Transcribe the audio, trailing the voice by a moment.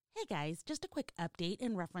Hey guys, just a quick update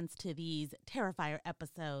in reference to these Terrifier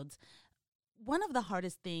episodes. One of the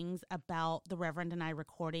hardest things about the Reverend and I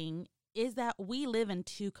recording is that we live in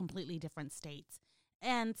two completely different states.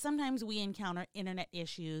 And sometimes we encounter internet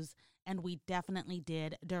issues, and we definitely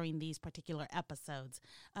did during these particular episodes.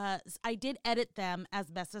 I did edit them as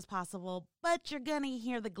best as possible, but you're going to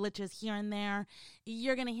hear the glitches here and there.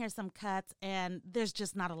 You're going to hear some cuts, and there's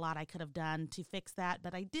just not a lot I could have done to fix that,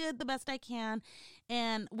 but I did the best I can,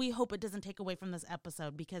 and we hope it doesn't take away from this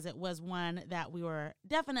episode because it was one that we were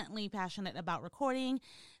definitely passionate about recording.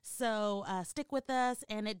 So stick with us,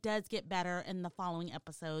 and it does get better in the following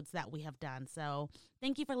episodes that we have done. So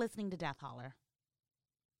thank you for listening to Death Holler.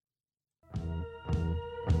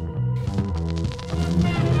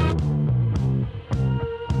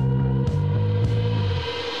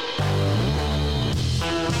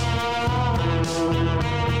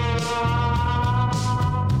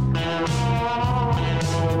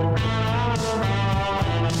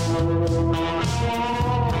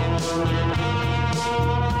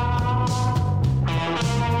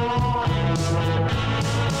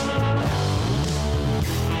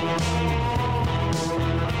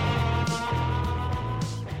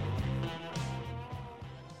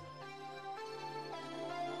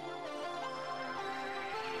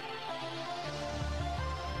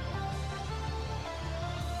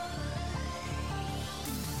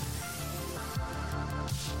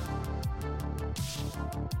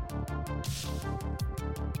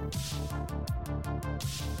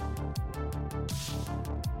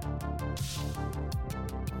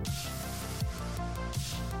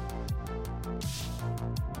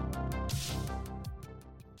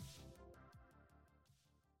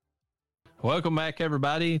 Welcome back,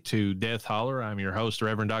 everybody, to Death Holler. I'm your host,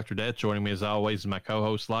 Reverend Dr. Death. Joining me, as always, is my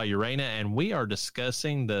co-host, La Urena, and we are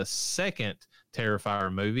discussing the second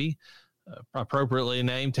Terrifier movie, appropriately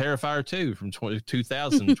named Terrifier 2 from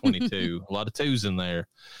 2022. A lot of twos in there.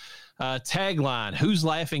 Tagline, who's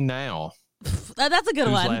laughing now? That's a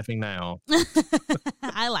good one. Who's laughing now?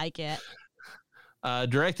 I like it.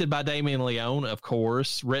 Directed by Damien Leone, of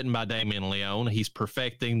course. Written by Damien Leone. He's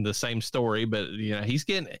perfecting the same story, but you know he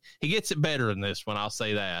gets it better in this one. I'll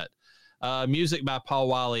say that. Music by Paul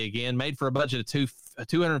Wiley again. Made for a budget of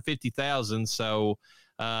 $250,000, so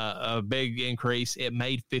a big increase. It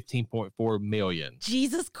made $15.4 million.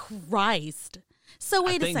 Jesus Christ! So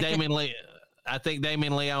wait a second. I think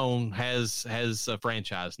Damien Leone has a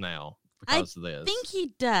franchise now because of this. I think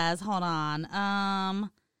he does. Hold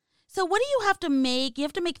on. So what do you have to make? You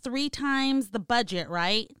have to make 3 times the budget,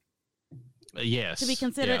 right? Yes. To be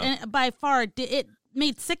considered. Yeah. And by far, it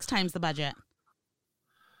made 6 times the budget.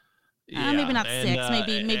 Yeah. Maybe not 6,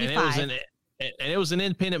 maybe 5. It was an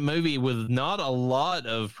independent movie with not a lot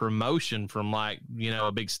of promotion from a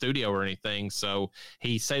big studio or anything. So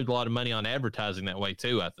he saved a lot of money on advertising that way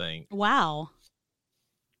too, I think. Wow.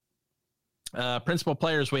 Principal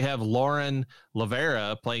players, we have Lauren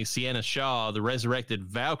Lavera playing Sienna Shaw, the resurrected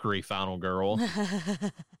Valkyrie final girl.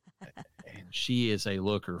 And she is a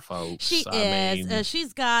looker, folks. She is.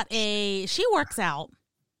 She works out.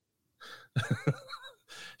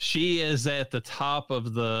 She is at the top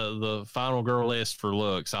of the final girl list for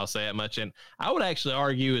looks. I'll say that much. And I would actually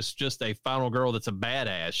argue it's just a final girl that's a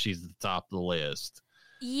badass. She's at the top of the list.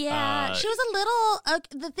 Yeah, she was a little.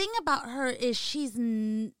 The thing about her is she's.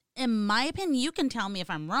 In my opinion, you can tell me if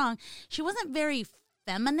I'm wrong, she wasn't very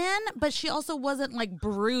feminine, but she also wasn't like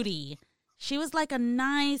broody. She was like a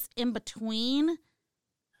nice in-between.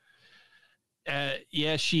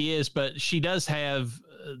 Yeah, she is, but she does have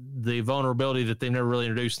the vulnerability that they've never really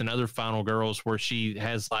introduced in other Final Girls, where she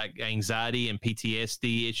has like anxiety and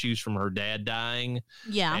PTSD issues from her dad dying.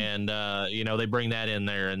 Yeah. And, they bring that in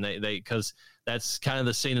there, and they because that's kind of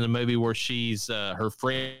the scene in the movie where she's her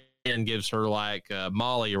friend gives her like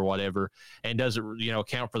Molly or whatever, and doesn't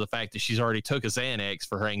account for the fact that she's already took a Xanax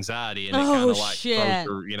for her anxiety, and it kind of like throws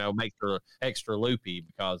her, makes her extra loopy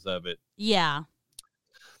because of it. Yeah.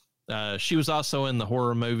 She was also in the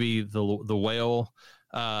horror movie The Whale.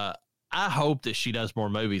 I hope that she does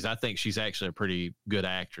more movies. I think she's actually a pretty good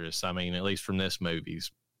actress. I mean, at least from this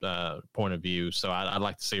movie's point of view. So I'd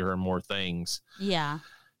like to see her in more things. Yeah.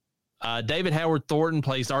 David Howard Thornton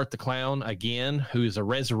plays Art the Clown again, who is a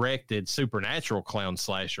resurrected supernatural clown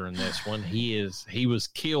slasher in this one. He was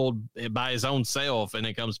killed by his own self, and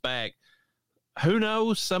it comes back. Who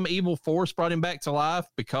knows? Some evil force brought him back to life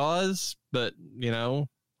but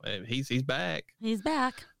he's back. He's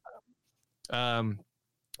back.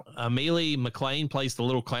 Amelie McLean plays the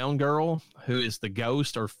little clown girl, who is the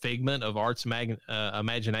ghost or figment of Art's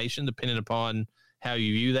imagination, depending upon how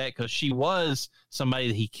you view that, because she was somebody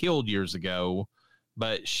that he killed years ago,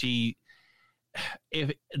 but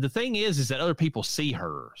if the thing is that other people see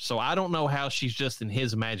her, so I don't know how she's just in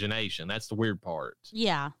his imagination. That's the weird part.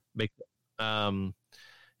 Yeah.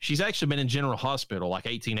 She's actually been in General Hospital like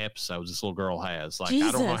 18 episodes. This little girl has. Like, Jesus.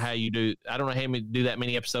 I don't know how you do that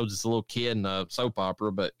many episodes as a little kid in a soap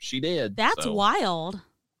opera, but she did. That's wild.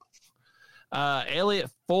 Elliot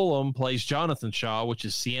Fulham plays Jonathan Shaw, which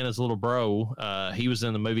is Sienna's little bro. He was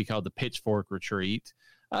in the movie called The Pitchfork Retreat.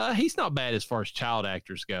 He's not bad as far as child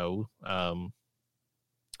actors go.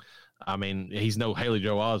 I mean, he's no Haley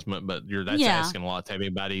Joel Osment, but that's asking a lot to have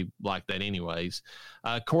anybody like that anyways.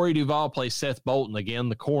 Corey Duvall plays Seth Bolton, again,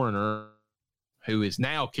 the coroner, who is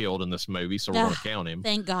now killed in this movie, so we're going to count him.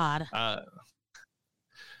 Thank God.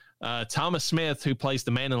 Thomas Smith, who plays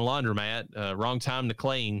the man in the laundromat, wrong time to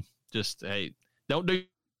clean. Just, hey, don't do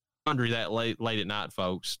laundry that late at night,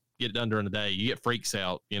 folks. Get it done during the day. You get freaks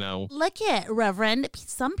out, you know. Look at Reverend.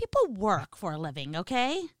 Some people work for a living,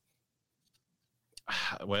 okay?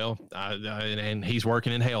 Well, and he's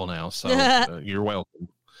working in hell now, so you're welcome.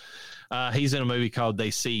 He's in a movie called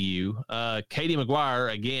They See You. Katie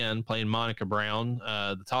McGuire, again, playing Monica Brown,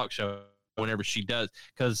 the talk show, whenever she does,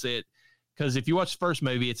 because if you watch the first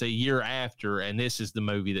movie, it's a year after, and this is the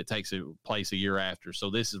movie that takes place a year after. So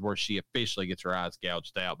this is where she officially gets her eyes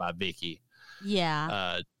gouged out by Vicky.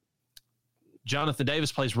 Yeah. Jonathan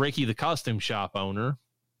Davis plays Ricky, the costume shop owner.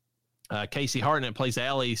 Casey Hartnett plays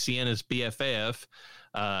Allie, Sienna's BFF,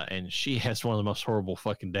 and she has one of the most horrible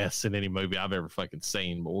fucking deaths in any movie I've ever fucking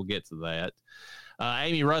seen, but we'll get to that.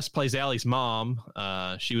 Amy Rust plays Allie's mom.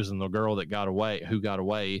 She was in The Girl That Got Away, Who Got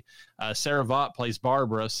Away. Sarah Vaught plays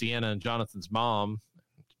Barbara, Sienna and Jonathan's mom.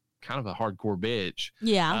 Kind of a hardcore bitch.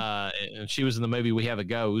 Yeah. And she was in the movie We Have a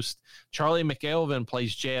Ghost. Charlie McElvin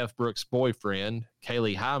plays Jeff, Brooke's boyfriend.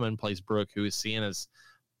 Kaylee Hyman plays Brooke, who is Sienna's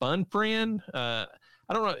fun friend.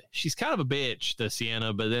 I don't know. She's kind of a bitch to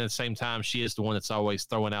Sienna, but then at the same time, she is the one that's always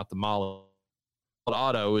throwing out the Molly.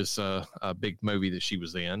 Otto is a big movie that she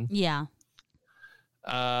was in. Yeah.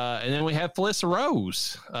 And then we have Felissa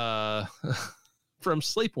Rose from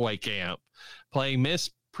Sleepaway Camp playing Miss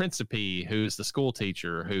Principe, who's the school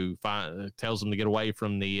teacher who tells them to get away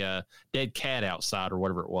from the dead cat outside or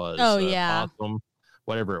whatever it was. Oh, yeah. Possum,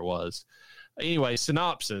 whatever it was. Anyway,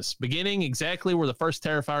 synopsis. Beginning exactly where the first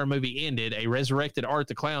Terrifier movie ended, a resurrected Art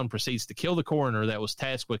the Clown proceeds to kill the coroner that was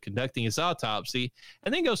tasked with conducting his autopsy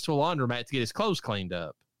and then goes to a laundromat to get his clothes cleaned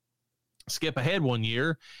up. Skip ahead 1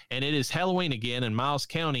 year, and it is Halloween again in Miles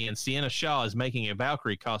County, and Sienna Shaw is making a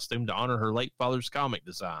Valkyrie costume to honor her late father's comic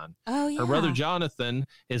design. Oh, yeah. Her brother Jonathan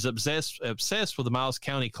is obsessed with the Miles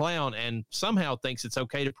County clown and somehow thinks it's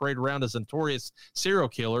okay to parade around as a notorious serial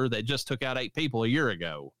killer that just took out 8 people a year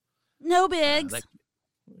ago. No bigs.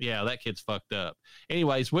 That kid's fucked up.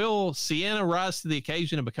 Anyways, will Sienna rise to the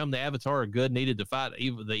occasion and become the avatar of good needed to fight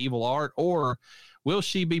the evil Art, or will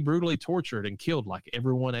she be brutally tortured and killed like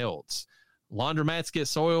everyone else? Laundromats get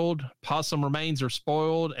soiled, possum remains are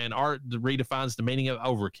spoiled, and Art redefines the meaning of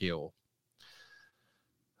overkill.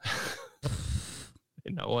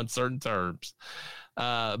 In no uncertain terms.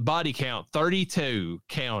 Body count, 32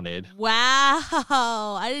 counted. Wow.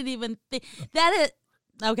 I didn't even think that is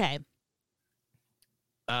okay.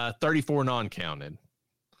 34 non-counted.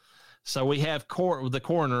 So we have the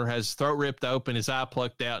coroner has his throat ripped open, his eye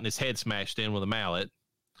plucked out, and his head smashed in with a mallet.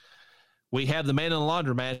 We have the man in the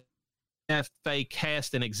laundromat, FA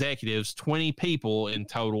cast and executives, 20 people in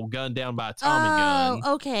total, gunned down by a Tommy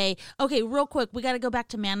gun. Okay, real quick, we got to go back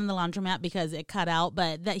to Man in the Laundromat because it cut out,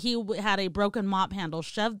 but that he had a broken mop handle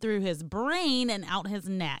shoved through his brain and out his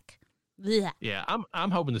neck. Blech. Yeah,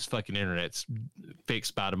 I'm hoping this fucking internet's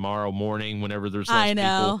fixed by tomorrow morning whenever there's less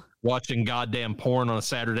people watching goddamn porn on a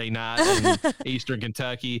Saturday night in Eastern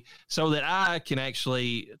Kentucky, so that I can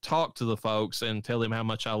actually talk to the folks and tell them how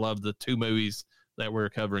much I love the 2 movies that we're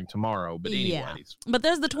covering tomorrow. But anyways. Yeah. But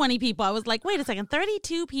there's the 20 people. I was like, wait a second,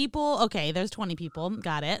 32 people? Okay, there's 20 people.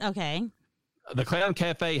 Got it. Okay. The Clown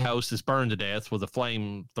Cafe host is burned to death with a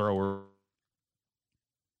flamethrower.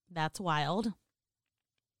 That's wild.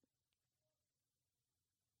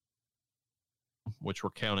 Which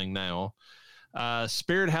we're counting now.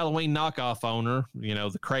 Spirit Halloween knockoff owner,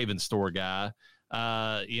 the Craven store guy,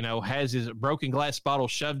 has his broken glass bottle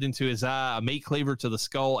shoved into his eye, a meat cleaver to the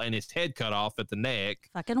skull, and his head cut off at the neck.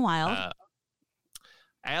 Fucking wild.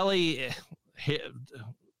 Allie,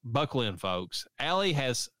 buckle in, folks. Allie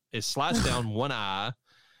is sliced down one eye,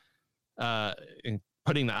 and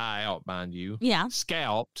putting the eye out, mind you. Yeah.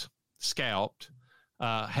 Scalped.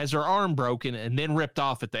 Has her arm broken and then ripped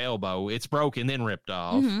off at the elbow. It's broken, then ripped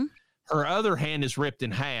off. Mm-hmm. Her other hand is ripped in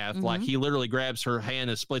half. Mm-hmm. Like he literally grabs her hand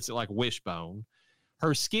and splits it like a wishbone.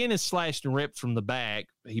 Her skin is slashed and ripped from the back.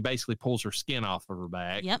 He basically pulls her skin off of her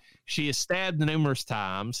back. Yep. She is stabbed numerous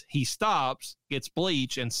times. He stops, gets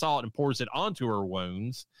bleach and salt and pours it onto her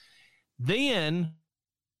wounds. Then...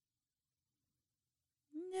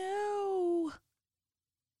 No.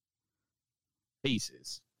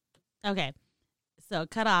 Pieces. Okay. So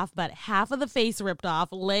cut off, but half of the face ripped off,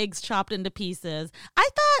 legs chopped into pieces. I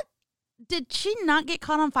thought, did she not get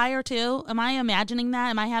caught on fire too? Am I imagining that?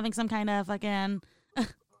 Am I having some kind of fucking...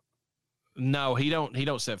 No, he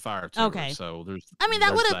don't set fire to okay. her. So there's. I mean,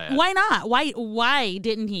 that would have. Why not? Why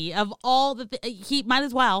didn't he? Of all the, he might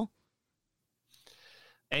as well.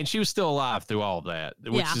 And she was still alive through all of that,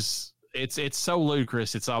 which is it's so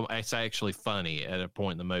ludicrous. It's actually funny at a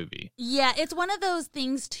point in the movie. Yeah, it's one of those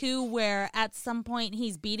things too, where at some point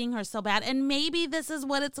he's beating her so bad, and maybe this is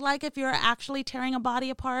what it's like if you're actually tearing a body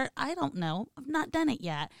apart. I don't know. I've not done it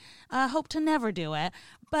yet. Hope to never do it,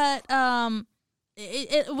 but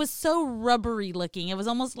It was so rubbery looking. It was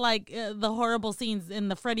almost like the horrible scenes in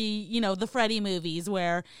the Freddy movies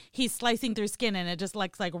where he's slicing through skin and it just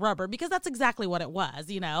looks like rubber, because that's exactly what it was,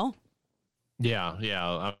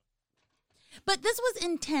 Yeah. But this was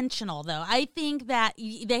intentional, though. I think that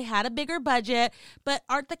they had a bigger budget, but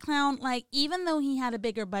Art the Clown, like, even though he had a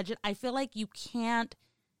bigger budget, I feel like you can't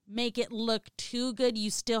make it look too good. You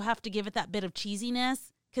still have to give it that bit of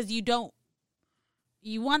cheesiness, because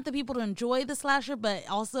you want the people to enjoy the slasher, but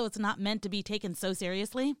also it's not meant to be taken so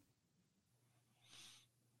seriously.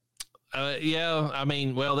 Yeah, I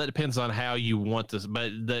mean, well, that depends on how you want this,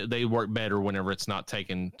 but they work better whenever it's not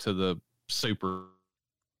taken to the super.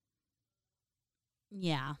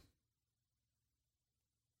 Yeah.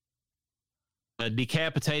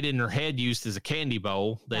 Decapitated and her head used as a candy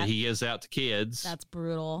bowl that he gives out to kids. That's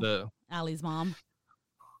brutal. Allie's mom.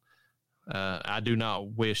 I do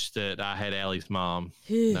not wish that I had Allie's mom.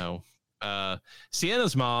 No.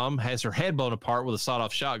 Sienna's mom has her head blown apart with a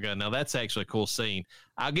sawed-off shotgun. Now, that's actually a cool scene.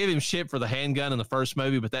 I'll give him shit for the handgun in the first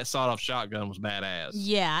movie, but that sawed-off shotgun was badass.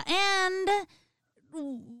 Yeah, and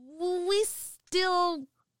we still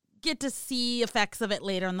get to see effects of it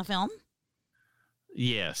later in the film.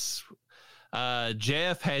 Yes.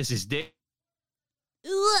 Jeff has his dick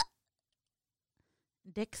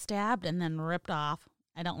stabbed and then ripped off.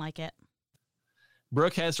 I don't like it.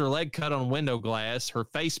 Brooke has her leg cut on window glass, her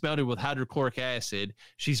face melted with hydrochloric acid.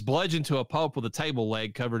 She's bludgeoned to a pulp with a table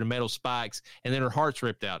leg covered in metal spikes, and then her heart's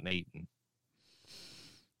ripped out and eaten.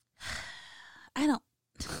 I don't.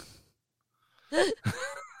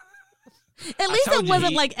 At least it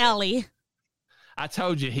wasn't like Ellie. I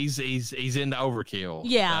told you he's into overkill.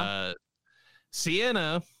 Yeah.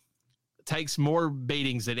 Sienna takes more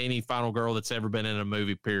beatings than any final girl that's ever been in a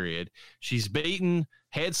movie, period. She's beaten,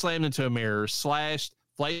 head slammed into a mirror, slashed,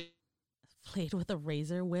 flayed with a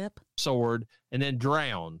razor whip, sword, and then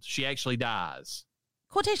drowned. She actually dies.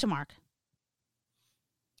 Quotation mark.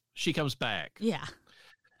 She comes back. Yeah.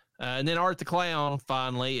 And then Art the Clown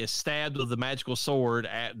finally is stabbed with the magical sword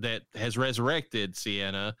that has resurrected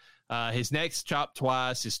Sienna. His neck's chopped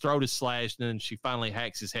twice, his throat is slashed, and then she finally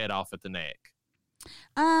hacks his head off at the neck.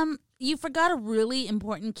 You forgot a really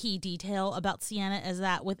important key detail about Sienna is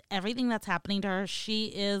that with everything that's happening to her, she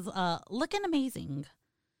is looking amazing.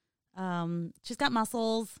 She's got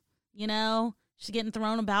muscles, she's getting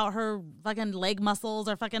thrown about, her fucking leg muscles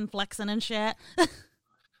are fucking flexing and shit.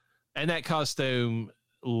 And that costume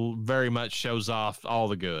very much shows off all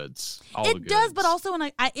the goods. It does, but also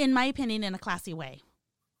in my opinion, in a classy way.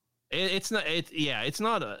 It's not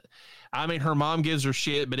I mean, her mom gives her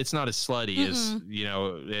shit, but it's not as slutty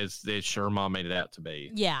as her mom made it out to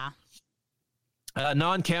be. Yeah.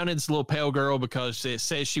 Non-counted's a little pale girl because it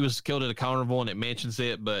says she was killed at a carnival and it mentions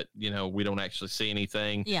it, but we don't actually see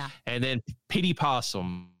anything. Yeah. And then Petey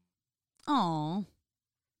Possum. Oh.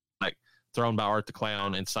 Like thrown by Art the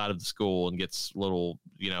Clown inside of the school and gets little,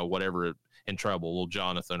 whatever in trouble, little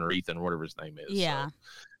Jonathan or Ethan or whatever his name is. Yeah.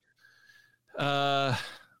 So.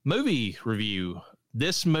 Movie review.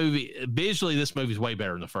 This movie's way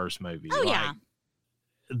better than the first movie. Oh, yeah.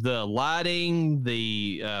 The lighting,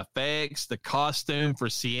 the effects, the costume for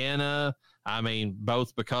Sienna. I mean,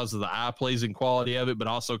 both because of the eye-pleasing quality of it, but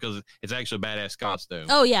also because it's actually a badass costume.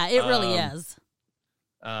 Oh, yeah, it really is.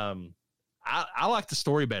 I like the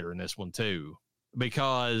story better in this one, too,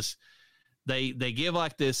 because they give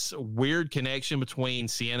like this weird connection between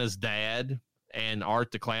Sienna's dad and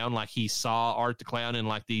Art the Clown. Like he saw Art the Clown in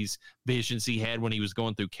like these visions he had when he was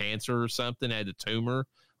going through cancer or something, had a tumor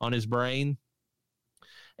on his brain.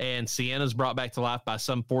 And Sienna's brought back to life by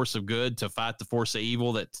some force of good to fight the force of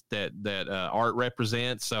evil that Art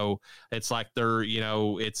represents. So it's like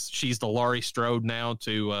she's the Laurie Strode now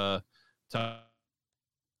to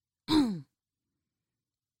I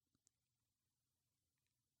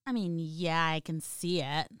mean, yeah, I can see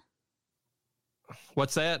it.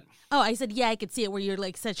 What's that? Oh, I said, yeah, I could see it where you're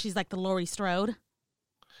like, said she's like the Laurie Strode.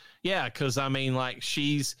 Yeah, because I mean, like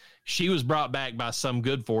she was brought back by some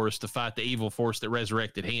good force to fight the evil force that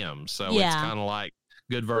resurrected him. So it's kind of like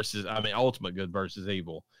ultimate good versus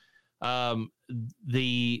evil.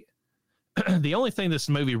 The only thing this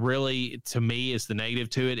movie really, to me, is the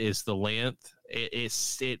negative to it is the length.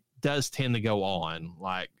 It does tend to go on.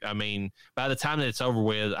 Like, I mean, by the time that it's over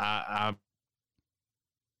with, I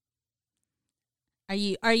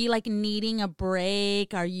Are you like needing a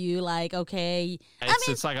break? Are you like, okay?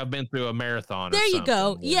 It's like I've been through a marathon. There you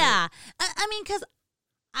go. Yeah. It. I mean, because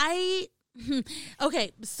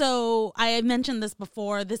okay, so I mentioned this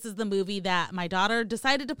before. This is the movie that my daughter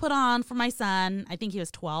decided to put on for my son. I think he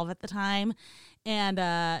was 12 at the time. And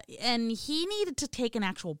he needed to take an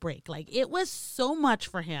actual break. Like, it was so much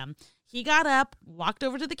for him. He got up, walked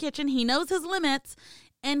over to the kitchen. He knows his limits.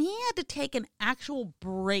 And he had to take an actual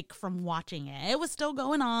break from watching it. It was still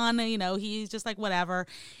going on. You know, he's just like, whatever.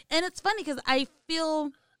 And it's funny because I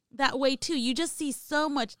feel that way too. You just see so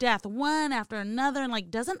much death, one after another. And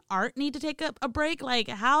like, doesn't art need to take a break?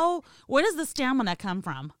 Like, where does the stamina come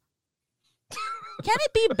from? Can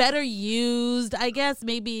it be better used? I guess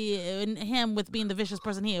maybe in him, with being the vicious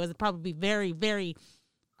person he was, probably very, very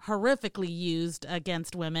horrifically used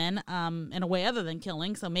against women in a way other than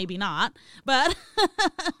killing, so maybe not, but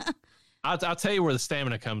I'll tell you where the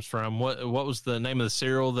stamina comes from. What was the name of the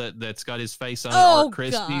cereal that's got his face on it? Art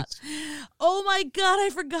Krispies. Oh my god, I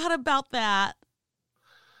forgot about that.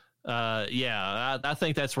 Yeah, I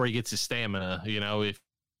think that's where he gets his stamina, you know.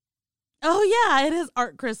 Oh yeah, it is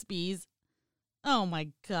Art Krispies. Oh my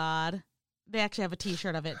god, they actually have a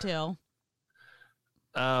t-shirt of it too.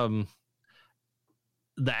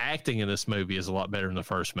 The acting in this movie is a lot better than the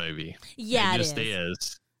first movie. Yeah, it just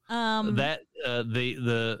is. That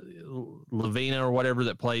the Lavina or whatever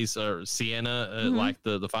that plays Sienna, like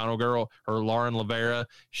the final girl, or Lauren Lavera,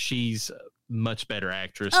 she's much better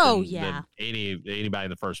actress than anybody in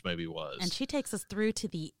the first movie was. And she takes us through to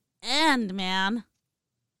the end, man.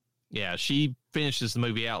 Yeah, she finishes the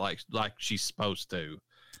movie out like she's supposed to.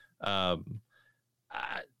 And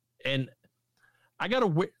I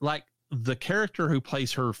gotta like. The character who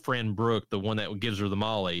plays her friend Brooke, the one that gives her the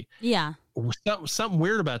Molly, something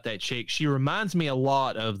weird about that chick. She reminds me a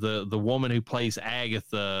lot of the woman who plays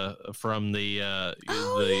Agatha from the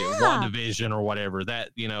WandaVision or whatever. That,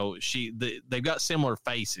 you know, they've got similar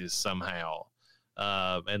faces somehow,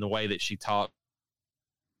 and the way that she talks.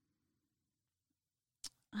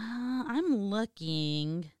 I'm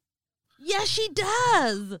looking. Yeah, she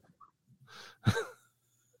does.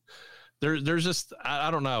 There's just,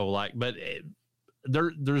 I don't know, like, but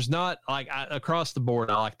there's not, like, across the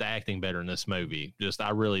board, I like the acting better in this movie. Just,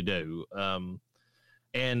 I really do.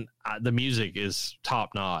 And the music is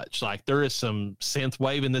top notch. Like, there is some synth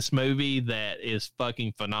wave in this movie that is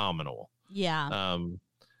fucking phenomenal. Yeah.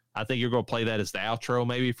 I think you're going to play that as the outro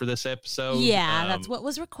maybe for this episode. Yeah, that's what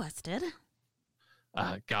was requested.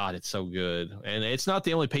 God, it's so good. And it's not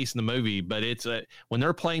the only piece in the movie, but it's when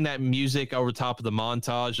they're playing that music over top of the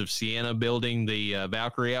montage of Sienna building the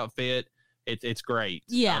Valkyrie outfit, it's great.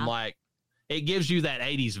 Yeah. I'm like, it gives you that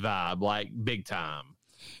 80s vibe, like, big time.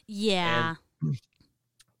 Yeah. And,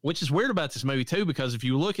 which is weird about this movie too, because if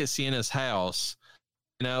you look at Sienna's house,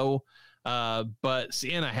 you know, but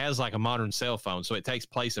Sienna has like a modern cell phone, so it takes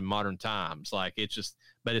place in modern times. Like,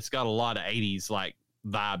 but it's got a lot of 80s like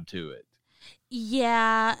vibe to it.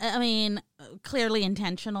 Yeah, I mean, clearly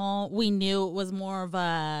intentional. We knew it was more of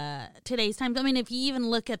a today's time. I mean, if you even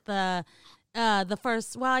look at the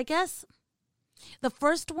first, well, I guess the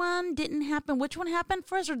first one didn't happen. Which one happened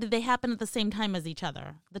first, or did they happen at the same time as each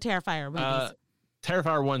other? The Terrifier movies.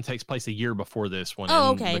 Terrifier 1 takes place a year before this one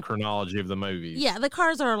in the chronology of the movies. Yeah, the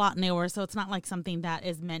cars are a lot newer, so it's not like something that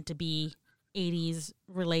is meant to be 80s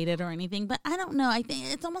related or anything, but I don't know. I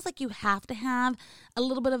think it's almost like you have to have a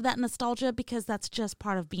little bit of that nostalgia because that's just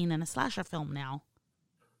part of being in a slasher film now.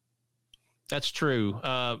 That's true.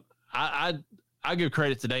 I give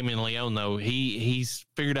credit to Damien Leone though. He's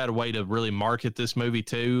figured out a way to really market this movie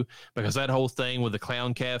too, because that whole thing with the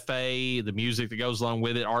Clown Cafe, the music that goes along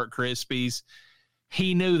with it, Art Krispies,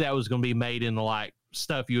 he knew that was going to be made into like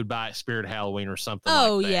stuff you would buy at Spirit Halloween or something.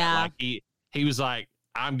 Like that. Yeah. Like he was like,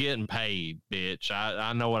 I'm getting paid, bitch.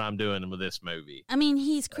 I know what I'm doing with this movie. I mean,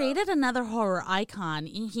 he's created another horror icon.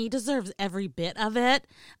 He deserves every bit of it.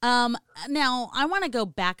 Now, I want to go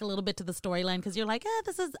back a little bit to the storyline because you're like,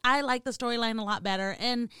 I like the storyline a lot better.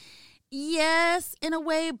 And yes, in a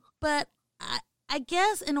way, but I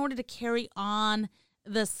guess in order to carry on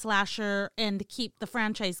the slasher and to keep the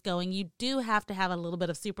franchise going, you do have to have a little bit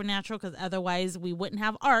of supernatural, because otherwise we wouldn't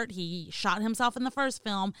have Art. He shot himself in the first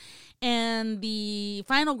film, and the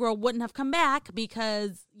final girl wouldn't have come back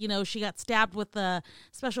because, you know, she got stabbed with the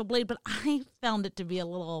special blade. But I found it to be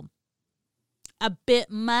a bit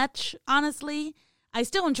much, honestly. I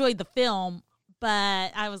still enjoyed the film,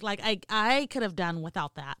 but I was like, I could have done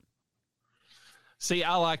without that. See,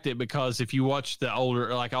 I liked it because if you watch the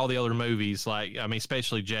older, like all the older movies, like, I mean,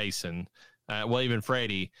 especially Jason, well, even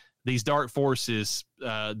Freddy, these dark forces,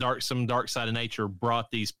 some dark side of nature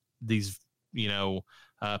brought these, you know,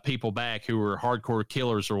 people back who were hardcore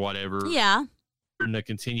killers or whatever. Yeah. And the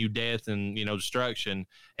continued death and, you know, destruction.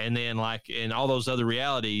 And then, like, in all those other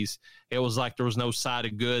realities, it was like there was no side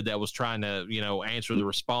of good that was trying to, you know, answer the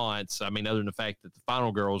response. I mean, other than the fact that the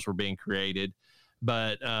final girls were being created.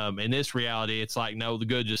 But in this reality, it's like, no, the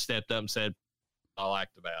good just stepped up and said, I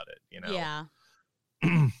liked about it, you know? Yeah.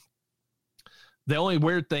 The only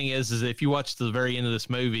weird thing is if you watch the very end of this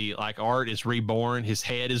movie, like Art is reborn, his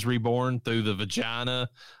head is reborn through the vagina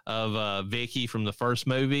of Vicky from the first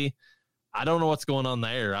movie. I don't know what's going on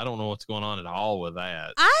there. I don't know what's going on at all with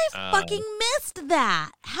that. I fucking missed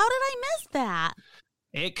that. How did I miss that?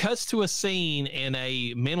 It cuts to a scene in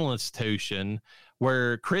a mental institution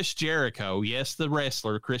where Chris Jericho, yes, the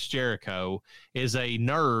wrestler, Chris Jericho, is a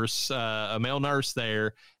nurse, a male nurse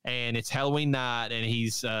there, and it's Halloween night, and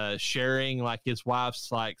he's sharing, like, his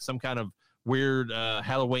wife's, like, some kind of weird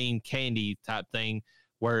Halloween candy type thing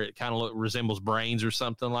where it kind of resembles brains or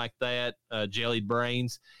something like that, jellied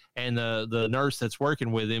brains, and the nurse that's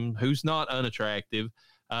working with him, who's not unattractive,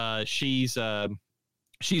 she's the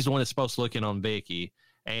one that's supposed to look in on Vicky,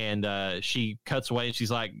 and she cuts away, and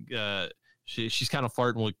she's like... She's kind of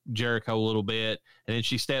flirting with Jericho a little bit, and then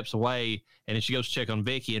she steps away, and then she goes to check on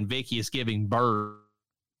Vicky, and Vicky is giving birth.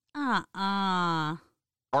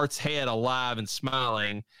 Art's head alive and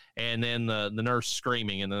smiling, and then the nurse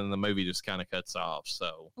screaming, and then the movie just kind of cuts off.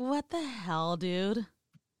 So what the hell, dude?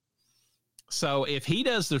 So if he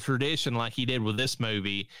does the tradition like he did with this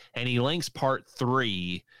movie, and he links part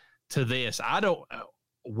 3 to this,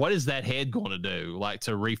 what is that head going to do? Like,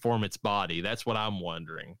 to reform its body? That's what I'm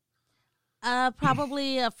wondering.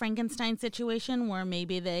 Probably a Frankenstein situation where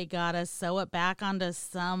maybe they gotta sew it back onto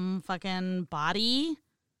some fucking body.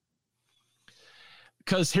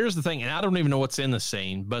 Because here's the thing, and I don't even know what's in the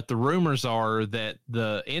scene, but the rumors are that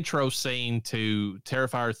the intro scene to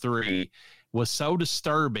Terrifier 3 was so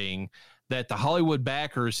disturbing that the Hollywood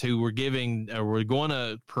backers who were going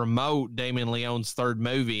to promote Damien Leone's third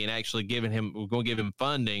movie and actually were going to give him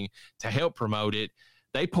funding to help promote it,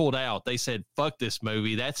 they pulled out. They said, fuck this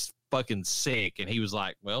movie. That's fucking sick. And he was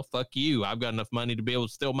like, well, fuck you. I've got enough money to be able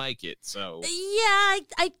to still make it. So yeah,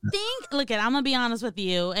 I think, look, I'm gonna be honest with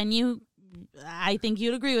you, and I think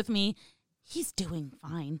you'd agree with me, he's doing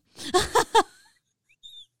fine.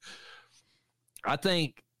 I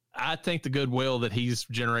think the goodwill that he's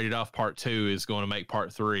generated off part 2 is going to make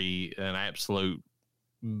part 3 an absolute,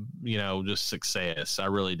 you know, just success. I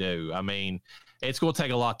really do. I mean, it's going to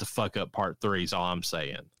take a lot to fuck up part 3 is all I'm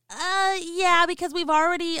saying. Yeah, because we've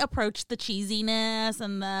already approached the cheesiness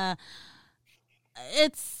and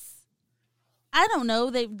I don't know.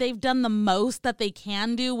 They've done the most that they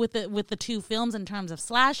can do with the 2 films in terms of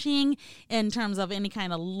slashing, in terms of any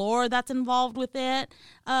kind of lore that's involved with it.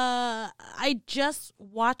 I just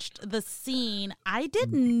watched the scene. I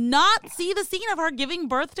did not see the scene of her giving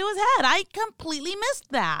birth to his head. I completely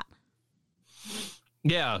missed that.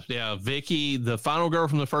 Yeah. Vicky, the final girl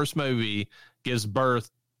from the first movie, gives birth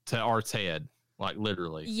to Art's head. Like,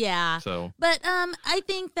 literally. Yeah. So, but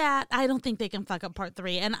I don't think they can fuck up part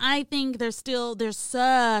 3. And I think there's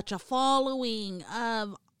such a following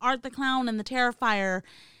of Art the Clown and the Terrifier.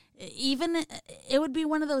 Even it would be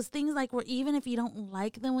one of those things like where even if you don't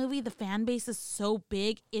like the movie, the fan base is so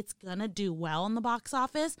big, it's gonna do well in the box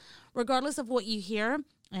office, regardless of what you hear.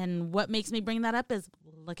 And what makes me bring that up is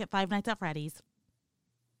look at Five Nights at Freddy's.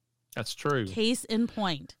 That's true. Case in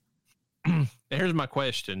point. Here's my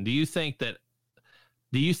question. Do you think that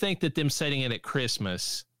them setting it at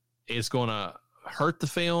Christmas is going to hurt the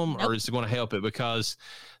film? Nope. Or is it going to help it? Because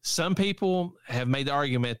some people have made the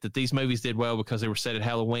argument that these movies did well because they were set at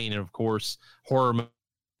Halloween. And of course, horror,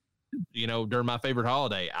 you know, during my favorite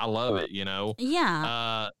holiday, I love it, you know?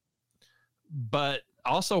 Yeah. But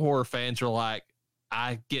also horror fans are like,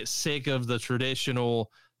 I get sick of the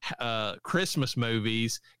traditional Christmas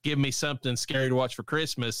movies. Give me something scary to watch for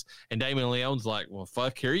Christmas. And Damien Leone's like, well,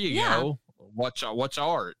 fuck, here you go. Watch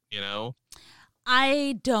Art, you know?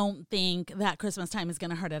 I don't think that Christmas time is going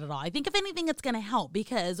to hurt it at all. I think if anything, it's going to help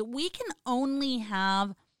because we can only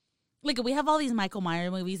have like, we have all these Michael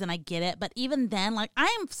Myers movies, and I get it, but even then, like,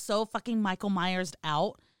 I am so fucking Michael Myers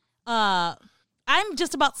out. I'm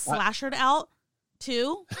just about slashered out,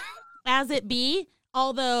 too, as it be.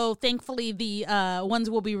 Although, thankfully, the ones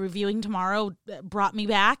we'll be reviewing tomorrow brought me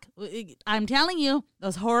back. I'm telling you,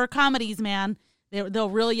 those horror comedies, man, they'll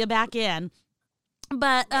reel you back in.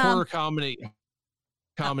 But horror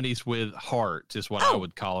comedies with heart is what I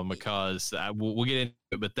would call them, because we'll get into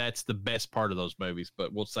it, but that's the best part of those movies,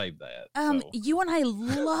 but we'll save that. You and I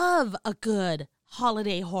love a good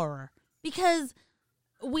holiday horror because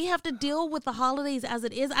we have to deal with the holidays as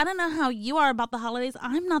it is. I don't know how you are about the holidays.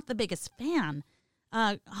 I'm not the biggest fan.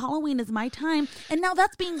 Halloween is my time. And now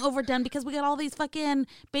that's being overdone because we got all these fucking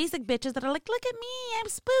basic bitches that are like, look at me, I'm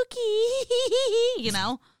spooky, you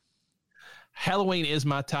know? Halloween is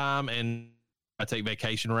my time, and I take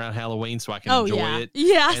vacation around Halloween so I can enjoy it.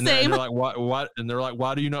 Yeah, and same. They're like, what? And they're like,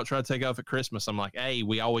 why do you not try to take off at Christmas? I'm like, hey,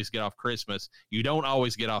 we always get off Christmas. You don't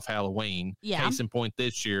always get off Halloween. Yeah. Case in point,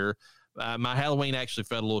 this year, my Halloween actually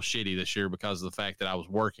felt a little shitty this year because of the fact that I was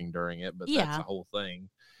working during it, but that's the whole thing.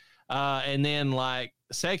 And then, like,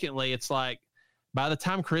 secondly, it's like, by the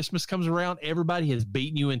time Christmas comes around, everybody has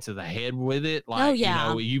beaten you into the head with it. Like, you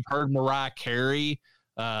know, you've heard Mariah Carey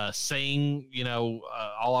sing, you know,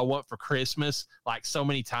 All I Want for Christmas, like, so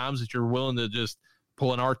many times that you're willing to just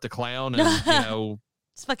pull an Art the Clown and, you know,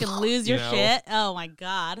 just fucking lose your shit. Oh my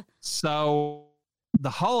God. So the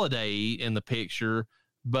holiday in the picture,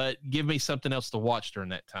 but give me something else to watch during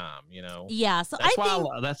that time, you know? Yeah. So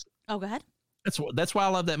that's oh, go ahead. That's why I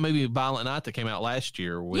love that movie Violent Night that came out last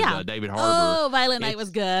year with David Harbour. Oh, Violent Night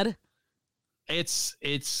was good. It's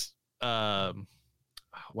what am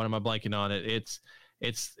I blanking on it?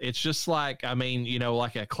 It's just like, I mean, you know,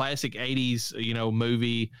 like a classic 80s, you know,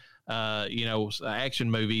 movie, you know,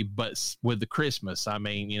 action movie, but with the Christmas. I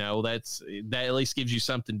mean, you know, that at least gives you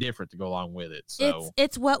something different to go along with it. So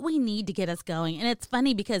it's what we need to get us going. And it's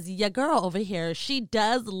funny because your girl over here, she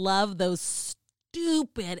does love those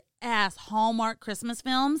stupid ass Hallmark Christmas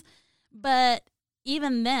films, but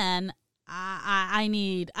even then, I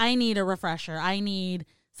need a refresher. I need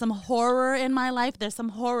some horror in my life. There's some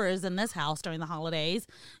horrors in this house during the holidays,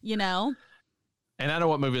 you know. And I know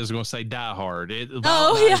what movie I was going to say. Die Hard.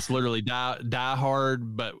 It's literally Die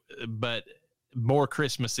Hard, but more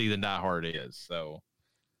Christmassy than Die Hard is. So,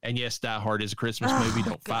 and yes, Die Hard is a Christmas movie.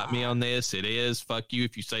 Don't fight me on this. It is. Fuck you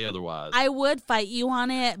if you say otherwise. I would fight you on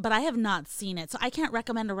it, but I have not seen it, so I can't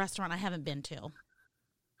recommend a restaurant I haven't been to.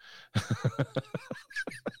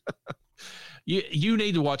 You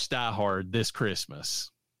need to watch Die Hard this Christmas.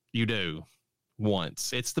 You do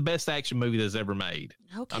once. It's the best action movie that's ever made.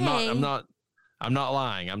 Okay. I'm not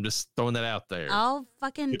lying. I'm just throwing that out there. I'll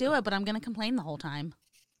fucking do it, but I'm going to complain the whole time.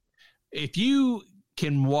 If you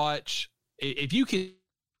can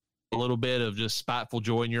a little bit of just spiteful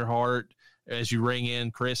joy in your heart as you ring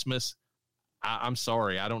in Christmas, I'm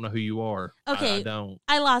sorry. I don't know who you are. Okay. I don't.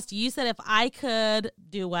 I lost you. You said if I could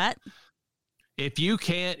do what? If you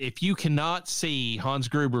cannot see Hans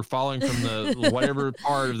Gruber falling from the whatever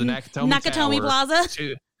part of the Nakatomi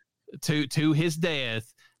Plaza to his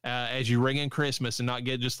death, as you ring in Christmas and not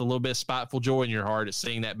get just a little bit of spiteful joy in your heart at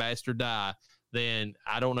seeing that bastard die, then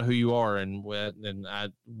I don't know who you are, and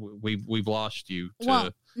we've lost you.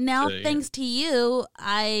 Thanks to you,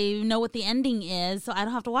 I know what the ending is, so I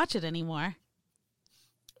don't have to watch it anymore.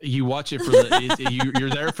 You watch it for you're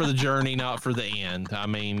there for the journey, not for the end. I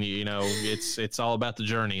mean, you know, it's all about the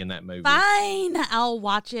journey in that movie. Fine, I'll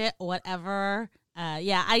watch it. Whatever.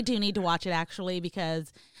 Yeah, I do need to watch it actually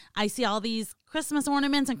because I see all these Christmas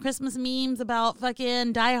ornaments and Christmas memes about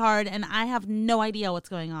fucking Die Hard, and I have no idea what's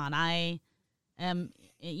going on. I am,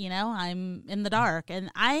 you know, I'm in the dark, and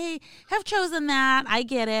I have chosen that. I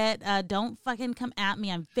get it. Don't fucking come at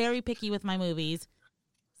me. I'm very picky with my movies.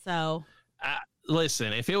 So.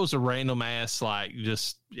 Listen, if it was a random ass, like,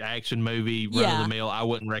 just action movie, run of the mill, I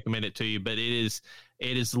wouldn't recommend it to you, but it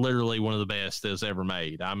is literally one of the best that's ever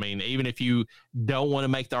made. I mean, even if you don't want to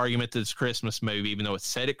make the argument that it's a Christmas movie, even though it's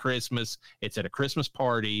set at Christmas, it's at a Christmas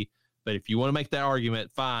party, but if you want to make that argument,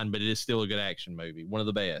 fine, but it is still a good action movie. One of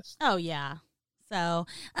the best. Oh, yeah. So,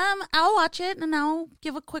 I'll watch it and I'll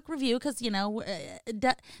give a quick review because, you know,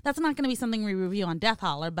 that's not going to be something we review on Death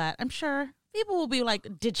Holler, but I'm sure people will be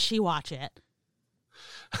like, did she watch it?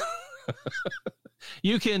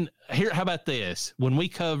 You can how about this? When we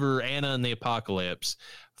cover Anna and the Apocalypse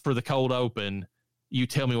for the cold open, you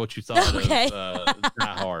tell me what you thought of Die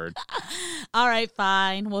Hard. All right,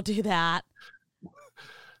 fine. We'll do that.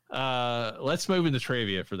 Let's move into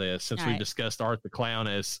trivia for this since we've discussed Art the Clown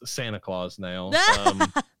as Santa Claus now.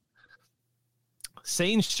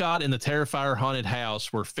 Scenes shot in the Terrifier haunted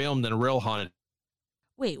house were filmed in a real haunted.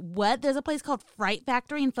 Wait, what? There's a place called Fright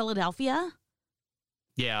Factory in Philadelphia?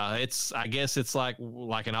 Yeah, I guess it's like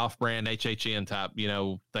an off-brand HHN type,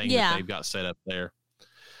 thing Yeah. that they've got set up there.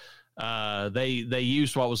 They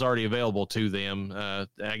used what was already available to them,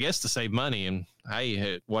 I guess, to save money, and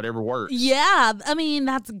hey, whatever works. Yeah, I mean,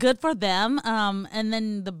 that's good for them. And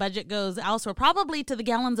then the budget goes elsewhere, probably to the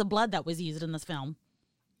gallons of blood that was used in this film.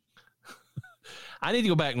 I need to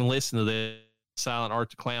go back and listen to this. Silent Art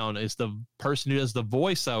the Clown is the person who does the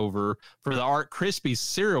voiceover for the Art Krispies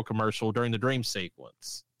cereal commercial during the dream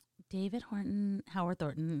sequence. David Howard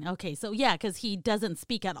Thornton. Okay, so yeah, because he doesn't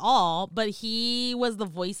speak at all, but he was the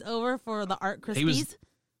voiceover for the Art Krispies.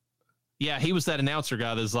 He was that announcer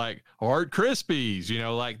guy that's like, Art Krispies,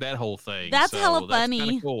 like that whole thing. That's hella funny. That's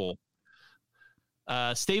kind of cool.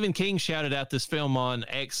 Stephen King shouted out this film on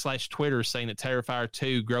X/Twitter saying that Terrifier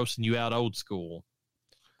 2 grossing you out old school.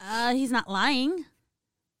 He's not lying.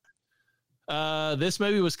 This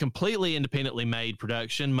movie was completely independently made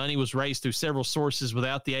production. Money was raised through several sources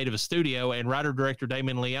without the aid of a studio, and writer-director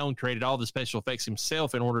Damien Leone created all the special effects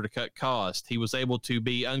himself in order to cut costs. He was able to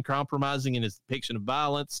be uncompromising in his depiction of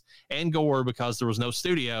violence and gore because there was no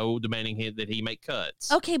studio demanding that he make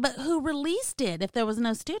cuts. Okay, but who released it if there was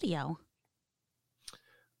no studio?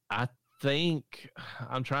 I'm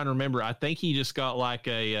trying to remember. I think he just got like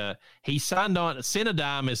he signed on.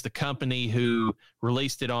 Cinedigm is the company who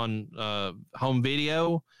released it on home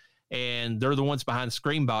video, and they're the ones behind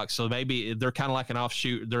Screambox. So maybe they're kind of like an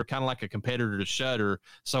offshoot. They're kind of like a competitor to Shudder.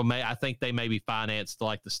 So I think they maybe financed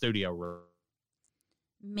like the studio room.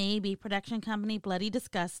 Maybe production company Bloody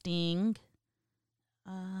Disgusting.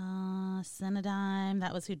 Cinedigm,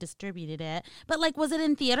 that was who distributed it. But like, was it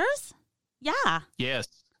in theaters? Yeah. Yes.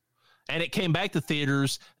 And it came back to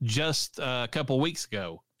theaters just a couple weeks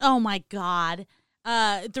ago. Oh my God.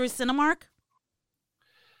 Through Cinemark?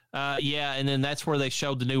 Yeah, and then that's where they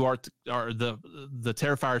showed the new art, or the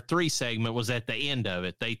Terrifier 3 segment was at the end of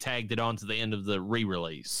it. They tagged it on to the end of the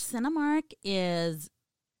re-release. Cinemark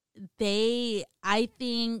I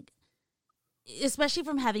think, especially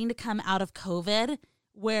from having to come out of COVID,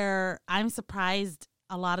 where I'm surprised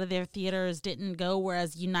a lot of their theaters didn't go,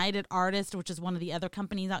 whereas United Artists, which is one of the other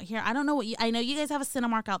companies out here, I don't know I know you guys have a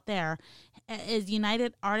Cinemark out there. Is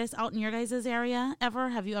United Artists out in your guys' area ever?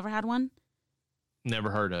 Have you ever had one?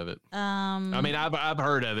 Never heard of it. I mean, I've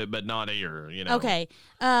heard of it, but not here. Okay.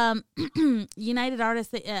 United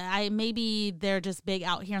Artists. Maybe they're just big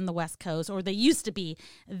out here on the West Coast, or they used to be.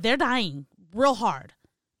 They're dying real hard.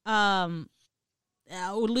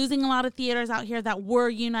 We're losing a lot of theaters out here that were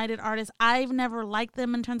United Artists. I've never liked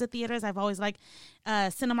them in terms of theaters. I've always liked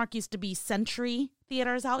Cinemark used to be Century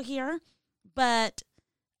Theaters out here, but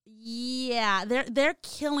yeah, they're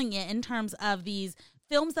killing it in terms of these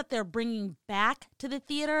films that they're bringing back to the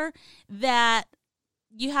theater. That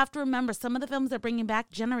you have to remember, some of the films they're bringing back,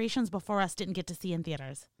 generations before us didn't get to see in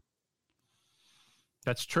theaters.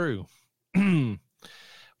 That's true.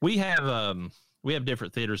 We have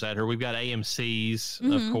different theaters out here. We've got AMC's,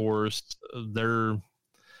 of course. They're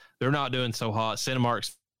not doing so hot.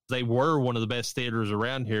 Cinemark's, they were one of the best theaters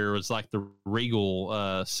around here. It was like the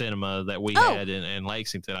Regal cinema that we had in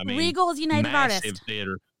Lexington. I mean, Regal's United Artists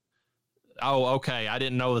theater. Oh, okay. I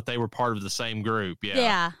didn't know that they were part of the same group.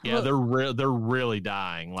 Yeah. Well, they're really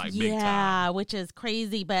dying, like big time. Yeah, which is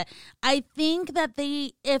crazy. But I think that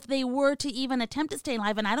if they were to even attempt to stay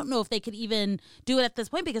alive, and I don't know if they could even do it at this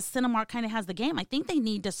point because Cinemark kind of has the game. I think they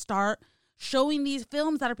need to start showing these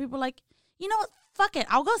films that are people like, you know what, fuck it,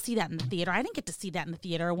 I'll go see that in the theater. I didn't get to see that in the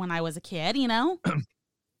theater when I was a kid,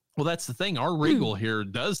 Well, that's the thing. Our Regal here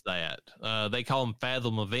does that. They call them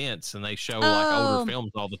Fathom events, and they show like older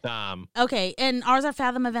films all the time. Okay, and ours are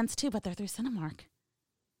Fathom events too, but they're through Cinemark,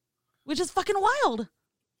 which is fucking wild.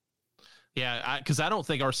 Yeah, because I don't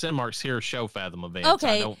think our Cinemarks here show Fathom events.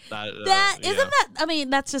 Okay, I mean,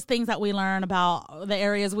 that's just things that we learn about the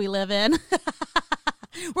areas we live in.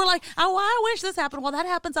 We're like, oh, well, I wish this happened. Well, that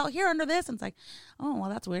happens out here under this, and it's like, oh, well,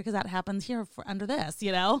 that's weird because that happens here under this,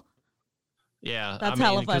 Yeah, that's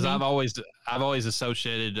hella funny. Because I've always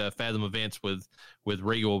associated Fathom events with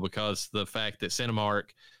Regal because the fact that Cinemark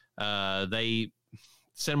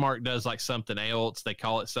does like something else. They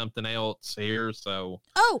call it something else here. So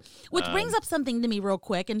which brings up something to me real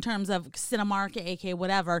quick in terms of Cinemark, aka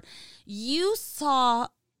whatever. You saw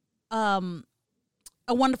A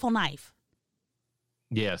Wonderful Knife.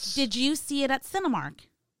 Yes. Did you see it at Cinemark?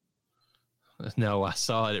 No, I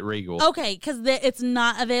saw it at Regal. Okay, because it's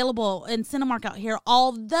not available in Cinemark out here.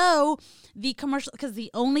 Although the commercial, because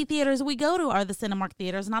the only theaters we go to are the Cinemark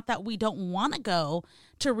theaters. Not that we don't want to go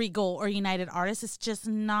to Regal or United Artists. It's just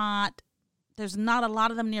not. There's not a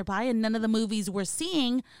lot of them nearby, and none of the movies we're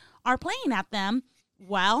seeing are playing at them.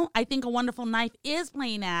 Well, I think A Wonderful Knife is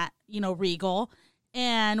playing at Regal,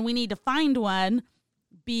 and we need to find one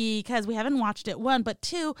because we haven't watched it. One, but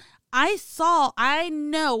two. I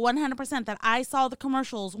know 100% that I saw the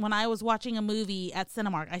commercials when I was watching a movie at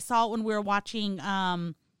Cinemark. I saw it when we were watching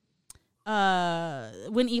When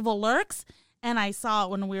Evil Lurks, and I saw it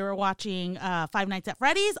when we were watching Five Nights at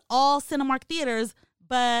Freddy's, all Cinemark theaters,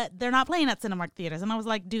 but they're not playing at Cinemark theaters. And I was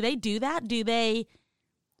like, do they do that? Do they,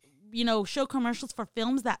 show commercials for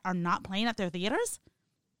films that are not playing at their theaters?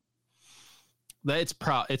 It's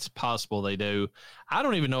possible they do. I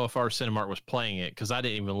don't even know if our Cinemark was playing it because I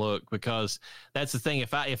didn't even look, because that's the thing.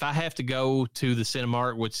 If I have to go to the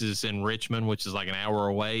Cinemark, which is in Richmond, which is like an hour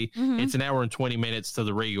away, it's an hour and 20 minutes to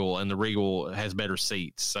the Regal, and the Regal has better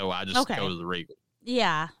seats. So I just go to the Regal.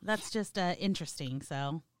 Yeah, that's just interesting.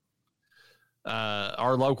 So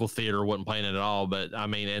our local theater wasn't playing it at all, but I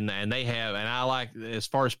mean, and they have, and I like, as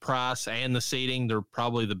far as price and the seating, they're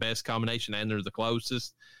probably the best combination, and they're the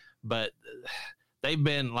closest. But they've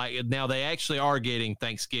been like, now they actually are getting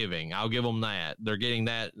Thanksgiving. I'll give them that. They're getting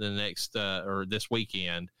that the next or this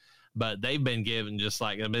weekend. But they've been given just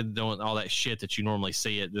like, they've been doing all that shit that you normally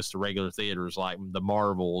see at just the regular theaters, like the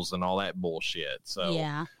Marvels and all that bullshit. So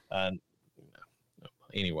yeah.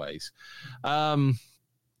 Anyways,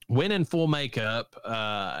 when in full makeup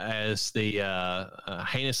as the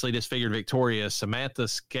heinously disfigured Victoria, Samantha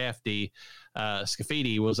Scafidi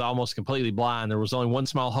was almost completely blind. There was only one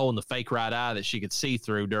small hole in the fake right eye that she could see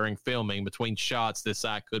through during filming. Between shots, this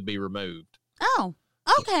eye could be removed. Oh,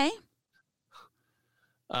 okay.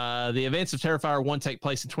 The events of Terrifier 1 take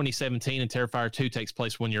place in 2017, and Terrifier 2 takes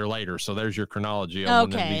place 1 year later. So there's your chronology on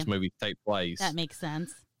when these movies take place. That makes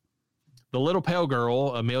sense. The little pale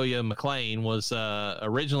girl, Amelia McLean, was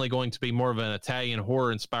originally going to be more of an Italian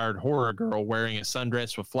horror-inspired horror girl wearing a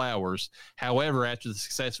sundress with flowers. However, after the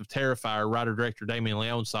success of Terrifier, writer-director Damien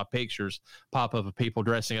Leone saw pictures pop up of people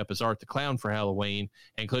dressing up as Art the Clown for Halloween,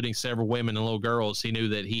 including several women and little girls. He knew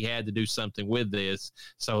that he had to do something with this,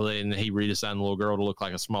 so then he redesigned the little girl to look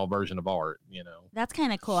like a small version of Art, That's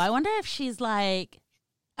kind of cool. I wonder if she's like,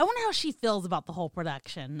 I wonder how she feels about the whole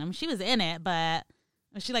production. I mean, she was in it, but...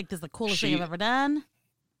 Was she like, this is the coolest thing I've ever done?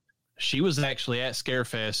 She was actually at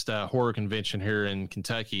Scarefest horror convention here in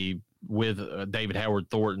Kentucky with David Howard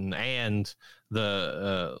Thornton and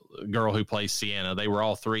the girl who plays Sienna. They were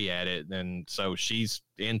all three at it, and so she's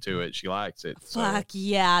into it. She likes it. Fuck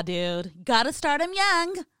yeah, dude. Gotta start him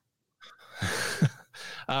young.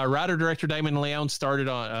 Writer-director Damien Leone stated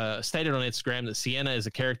on Instagram that Sienna is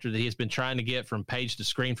a character that he has been trying to get from page to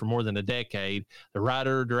screen for more than a decade. The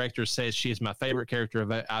writer-director says she is my favorite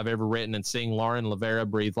character I've ever written, and seeing Lauren Rivera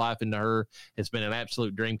breathe life into her has been an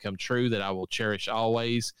absolute dream come true that I will cherish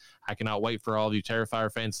always. I cannot wait for all of you Terrifier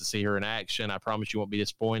fans to see her in action. I promise you won't be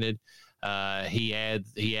disappointed. He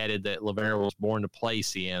added that Rivera was born to play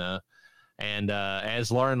Sienna, and as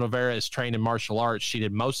Lauren Rivera is trained in martial arts, she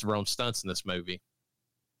did most of her own stunts in this movie.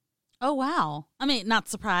 Oh, wow. I mean, not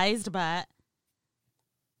surprised, but...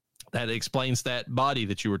 That explains that body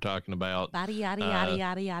that you were talking about. Body, yada, yada,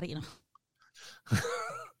 yada, yada,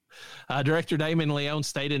 Director Damien Leone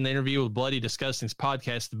stated in an interview with Bloody Disgusting's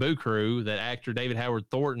podcast, The Boo Crew, that actor David Howard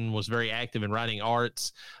Thornton was very active in writing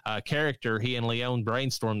Art's character. He and Leone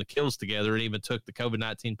brainstormed the kills together and even took the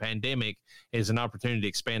COVID-19 pandemic as an opportunity to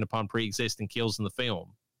expand upon pre-existing kills in the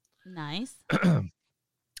film. Nice.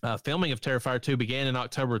 Filming of Terrifier 2 began in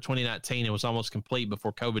October of 2019 and was almost complete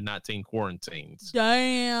before COVID-19 quarantines.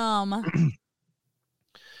 Damn.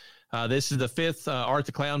 This is the fifth Art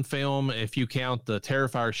the Clown film, if you count the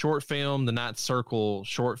Terrifier short film, the Ninth Circle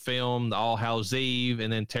short film, the All Hallows Eve,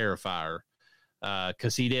 and then Terrifier.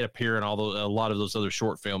 Because he did appear in a lot of those other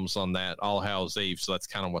short films on that All Hallows Eve, so that's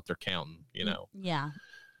kind of what they're counting, Yeah.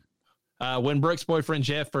 When Brooke's boyfriend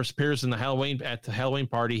Jeff first appears at the Halloween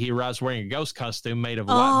party, he arrives wearing a ghost costume made of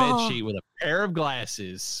a white bed sheet with a pair of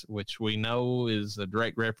glasses, which we know is a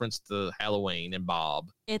direct reference to Halloween and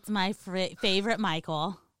Bob. It's my favorite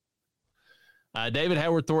Michael. David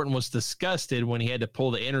Howard Thornton was disgusted when he had to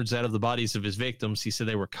pull the innards out of the bodies of his victims. He said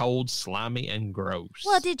they were cold, slimy, and gross.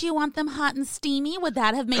 Well, did you want them hot and steamy? Would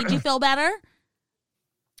that have made you feel better?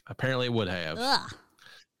 Apparently it would have. Ugh.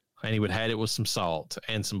 And he would have had it with some salt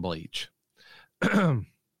and some bleach.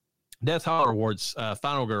 Death Holler Awards,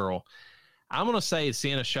 Final Girl. I'm going to say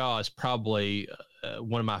Sienna Shaw is probably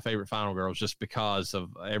one of my favorite final girls just because of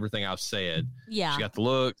everything I've said. Yeah. She got the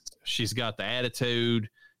looks. She's got the attitude.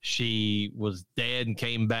 She was dead and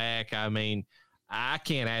came back. I mean, I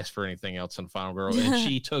can't ask for anything else in Final Girl. And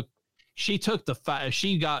she took the fight.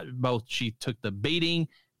 She took the beating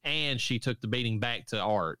and she took the beating back to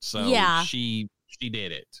Art. So yeah. she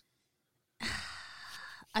did it.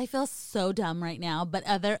 I feel so dumb right now, but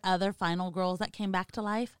other final girls that came back to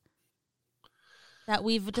life that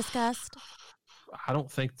we've discussed? I don't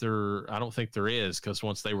think there is, because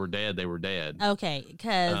once they were dead, they were dead. Okay,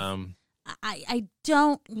 because I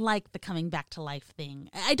don't like the coming back to life thing.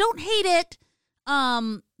 I don't hate it,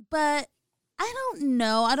 but I don't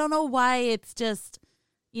know. I don't know why it's just,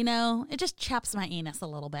 it just chaps my anus a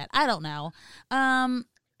little bit. I don't know.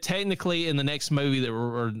 Technically, in the next movie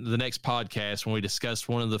or the next podcast, when we discuss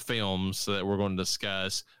one of the films that we're going to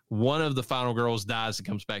discuss, one of the final girls dies and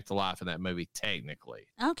comes back to life in that movie, technically.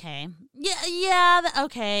 Okay. Yeah.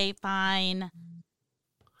 Okay, fine.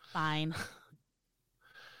 I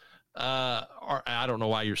don't know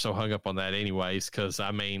why you're so hung up on that anyways, because I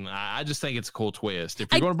mean, I just think it's a cool twist.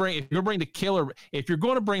 If you're going to bring the killer, if you're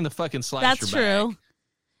going to bring the fucking slasher back. That's true.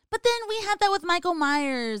 But then we had that with Michael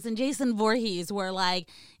Myers and Jason Voorhees, where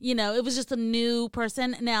it was just a new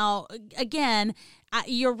person. Now, again,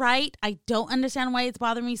 you're right. I don't understand why it's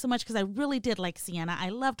bothering me so much, because I really did like Sienna. I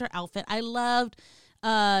loved her outfit. I loved.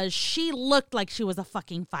 She looked like she was a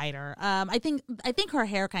fucking fighter. I think her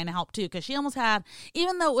hair kind of helped too, because she almost had,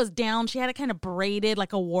 even though it was down, she had it kind of braided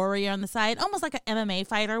like a warrior on the side, almost like an MMA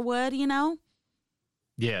fighter would.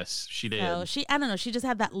 Yes, she did. So I don't know. She just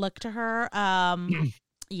had that look to her.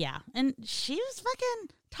 Yeah, and she was fucking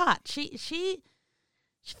taut. She's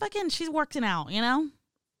working out,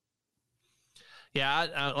 Yeah,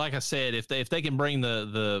 I like I said, if they can bring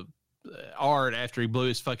the Art after he blew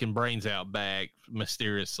his fucking brains out back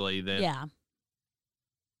mysteriously, then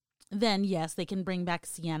yes, they can bring back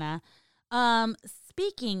Sienna.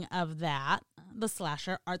 Speaking of that, the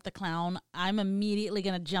slasher, Art the Clown, I'm immediately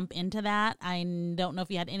going to jump into that. I don't know if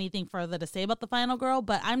you had anything further to say about the final girl,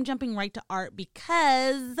 but I'm jumping right to Art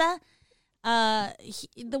because the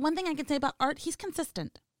one thing I can say about Art, he's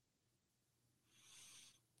consistent.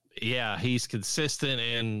 Yeah, he's consistent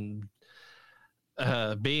in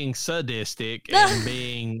being sadistic and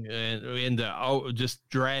being into just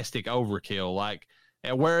drastic overkill. Like,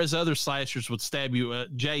 whereas other slashers would stab you,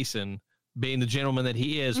 Jason, being the gentleman that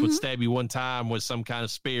he is, would stab you one time with some kind of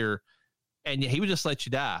spear, and he would just let you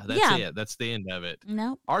die. That's it. That's the end of it.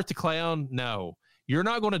 No. Art the Clown, no. You're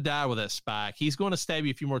not going to die with that spike. He's going to stab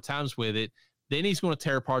you a few more times with it. Then he's going to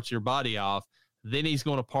tear parts of your body off. Then he's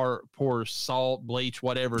going to pour salt, bleach,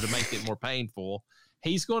 whatever to make it more painful.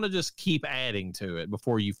 He's going to just keep adding to it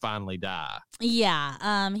before you finally die.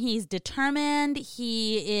 Yeah. He's determined.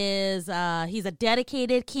 He's a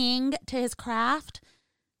dedicated king to his craft.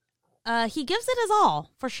 He gives it his all,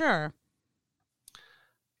 for sure.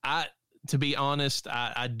 To be honest,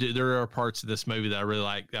 I do. There are parts of this movie that I really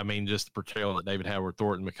like. I mean, just the portrayal that David Howard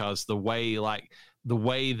Thornton, because the way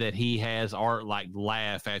that he has Art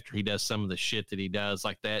laugh after he does some of the shit that he does,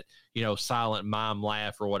 like that, silent mime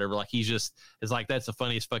laugh or whatever. Like it's like, that's the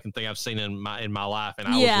funniest fucking thing I've seen in my life, and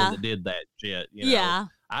I was one that did that shit. Yeah.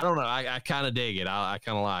 I don't know. I kind of dig it. I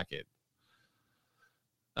kind of like it.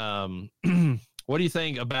 What do you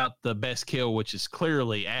think about the best kill, which is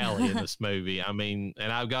clearly Allie in this movie? I mean,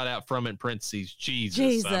 and I've got out from it in parentheses,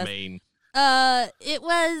 Jesus. I mean,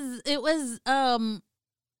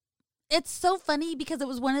 it's so funny because it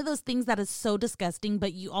was one of those things that is so disgusting,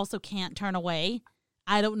 but you also can't turn away.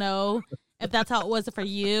 I don't know if that's how it was for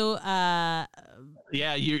you.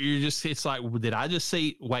 Yeah, you're just, it's like, did I just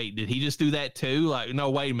see, wait, did he just do that too? Like, no,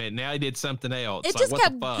 wait a minute, now he did something else. It just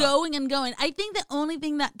kept going and going. I think the only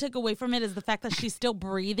thing that took away from it is the fact that she's still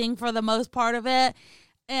breathing for the most part of it.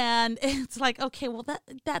 And it's like, okay, well,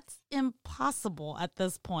 that's impossible at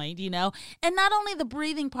this point, And not only the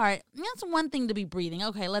breathing part, that's one thing to be breathing.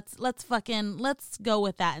 Okay, let's go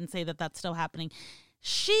with that and say that that's still happening.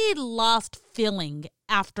 She lost feeling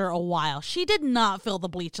after a while. She did not feel the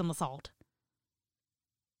bleach and the salt.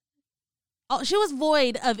 Oh, she was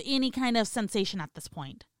void of any kind of sensation at this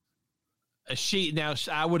point.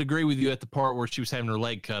 I would agree with you at the part where she was having her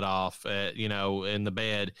leg cut off, in the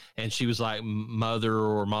bed, and she was like mother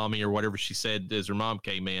or mommy or whatever she said as her mom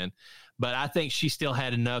came in. But I think she still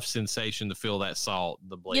had enough sensation to feel that salt,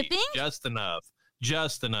 the bleach. You think? Just enough.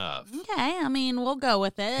 Okay, I mean, we'll go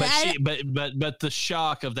with it. But the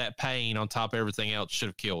shock of that pain on top of everything else should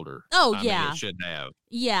have killed her. Oh, I yeah. mean, it should have.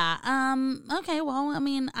 Yeah. Okay, well, I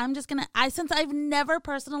mean, I'm just going to, since I've never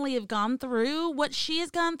personally have gone through what she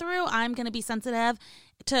has gone through, I'm going to be sensitive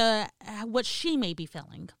to what she may be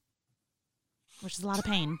feeling, which is a lot of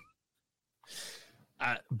pain.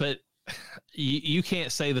 But you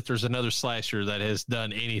can't say that there's another slasher that has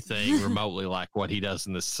done anything remotely like what he does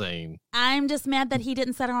in this scene. I'm just mad that he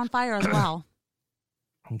didn't set her on fire as well.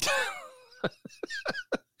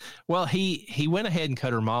 Well, he went ahead and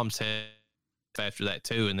cut her mom's head after that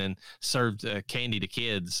too, and then served candy to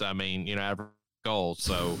kids. I mean, out of goal.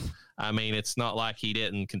 So, I mean, it's not like he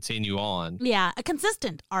didn't continue on. Yeah,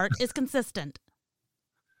 consistent. Art is consistent.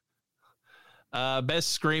 Best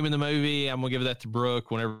scream in the movie, I'm gonna give that to Brooke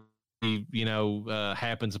whenever he,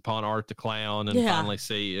 happens upon Art the clown and finally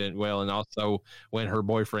see it. Well, and also when her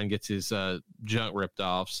boyfriend gets his junk ripped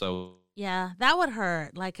off. So yeah, that would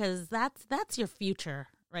hurt. Like, cause that's your future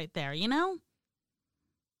right there.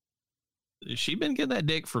 She'd been getting that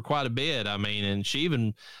dick for quite a bit. I mean, and she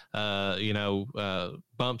even,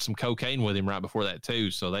 bumped some cocaine with him right before that too.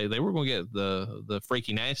 So they were going to get the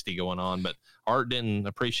freaky nasty going on, but Art didn't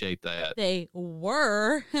appreciate that. They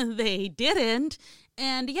didn't.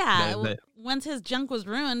 And once his junk was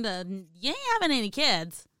ruined, you ain't having any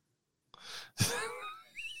kids.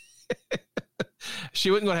 She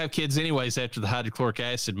wasn't going to have kids anyways after the hydrochloric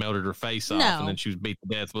acid melted her face off, and then she was beat to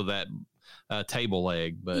death with that table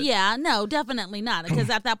leg. But yeah, no, definitely not. Because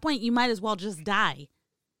at that point, you might as well just die.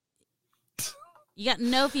 You got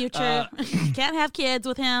no future. You can't have kids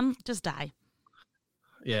with him. Just die.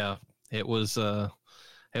 Yeah, it was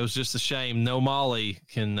just a shame. No Molly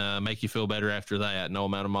can make you feel better after that. No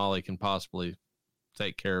amount of Molly can possibly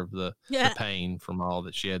take care of the pain from all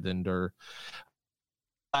that she had to endure.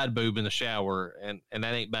 Side boob in the shower, and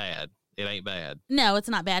that ain't bad. It ain't bad. No, it's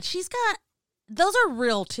not bad. Those are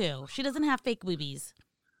real too. She doesn't have fake boobies.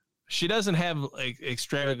 She doesn't have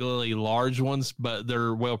extravagantly large ones, but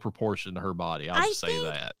they're well proportioned to her body. I'll just say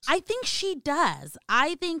that. I think she does.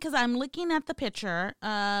 I think, because I'm looking at the picture.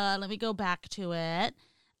 Let me go back to it.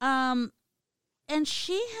 And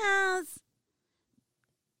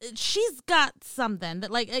she's got something that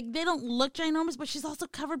like they don't look ginormous, but she's also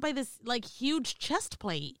covered by this like huge chest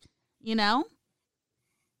plate,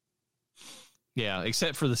 Yeah,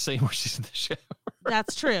 except for the scene where she's in the shower.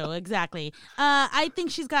 That's true, exactly. I think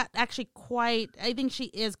she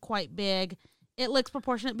is quite big. It looks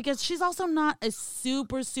proportionate because she's also not a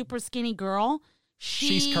super, super skinny girl.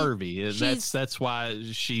 She's curvy. That's why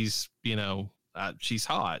she's, she's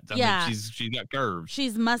hot. I mean, she's got curves.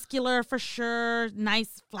 She's muscular for sure.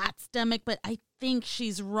 Nice flat stomach, but I think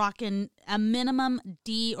she's rocking a minimum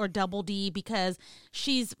D or double D because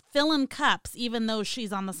she's filling cups, even though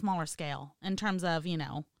she's on the smaller scale in terms of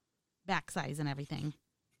back size and everything.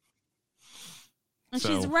 And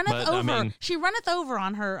she runneth over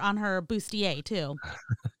on her bustier too.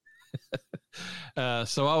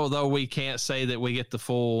 So although we can't say that we get the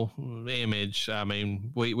full image, I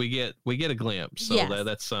mean, we get a glimpse. So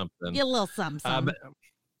that's something. Get a little something.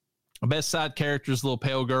 Best side character is little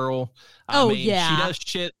pale girl.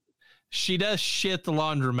 She does shit the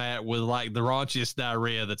laundromat with like the raunchiest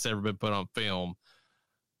diarrhea that's ever been put on film.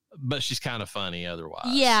 But she's kind of funny otherwise.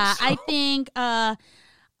 Yeah, so.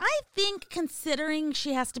 I think considering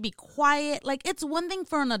she has to be quiet, like it's one thing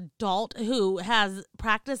for an adult who has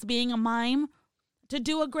practiced being a mime to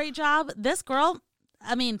do a great job. This girl,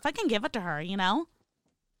 I mean, fucking give it to her,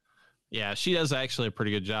 Yeah, she does actually a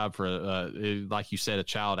pretty good job for, like you said, a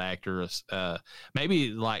child actor. Maybe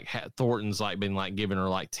like Thornton's like been like giving her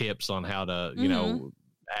like tips on how to,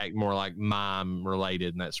 act more like mime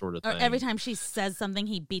related and that sort of thing. Or every time she says something,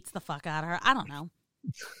 he beats the fuck out of her. I don't know.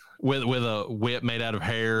 With a whip made out of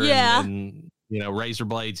hair and razor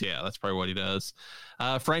blades. Yeah, that's probably what he does.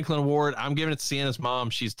 Franklin Award, I'm giving it to Sienna's mom.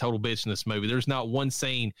 She's a total bitch in this movie. There's not one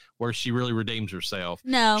scene where she really redeems herself.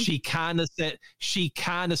 No. She kind of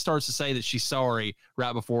starts to say that she's sorry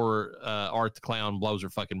right before Art the Clown blows her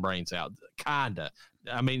fucking brains out. Kinda.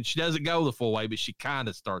 I mean, she doesn't go the full way, but she kind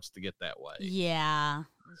of starts to get that way. Yeah.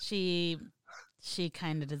 She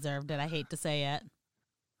kind of deserved it. I hate to say it.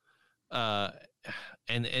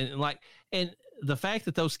 And the fact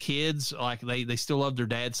that those kids like they still love their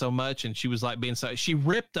dad so much, and she was like being so, she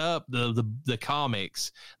ripped up the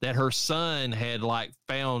comics that her son had like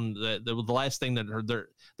found that the last thing that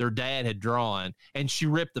their dad had drawn, and she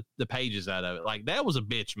ripped the pages out of it. Like that was a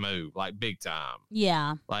bitch move, like big time.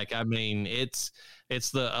 Yeah. Like I mean, it's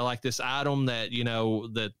the like this item that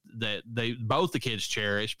that they both the kids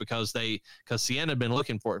cherish because Sienna had been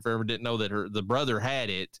looking for it forever, didn't know that the brother had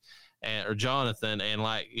it. Or Jonathan, and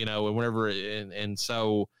like and whenever and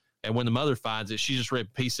when the mother finds it, she just ripped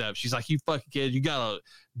a piece up. She's like, "You fucking kid, you gotta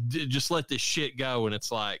just let this shit go." And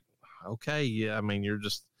it's like, okay, yeah. I mean, you're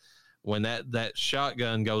just when that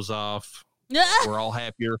shotgun goes off, We're all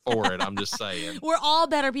happier for it. I'm just saying. We're all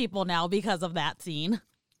better people now because of that scene.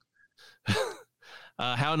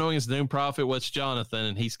 How annoying is Doom Prophet? What's Jonathan?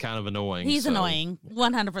 And he's kind of annoying. He's annoying,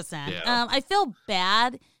 100%. Yeah. I feel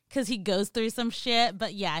bad because he goes through some shit,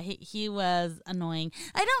 but yeah, he was annoying.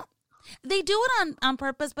 They do it on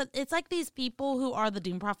purpose, but it's like these people who are the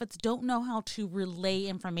Doom Prophets don't know how to relay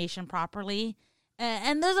information properly.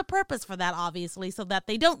 And there's a purpose for that, obviously, so that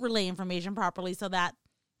they don't relay information properly so that,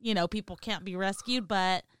 people can't be rescued.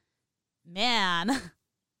 But, man.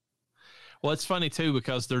 Well, it's funny, too,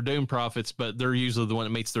 because they're Doom Prophets, but they're usually the one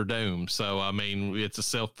that meets their doom. So, I mean, it's a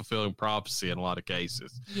self-fulfilling prophecy in a lot of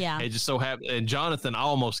cases. Yeah. It just so happens. And Jonathan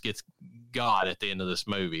almost gets God at the end of this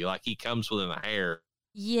movie. Like, he comes within a hair.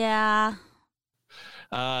 Yeah.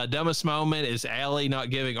 Dumbest moment is Allie not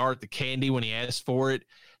giving Art the candy when he asked for it.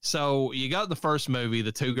 So you got the first movie,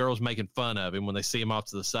 the two girls making fun of him when they see him off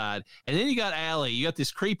to the side. And then you got Allie. You got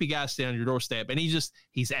this creepy guy standing on your doorstep, and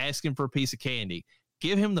he's asking for a piece of candy.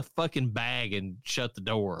 Give him the fucking bag and shut the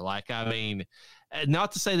door. Like, I mean,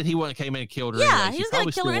 not to say that he wouldn't came in and killed her. Yeah, anyways. he was going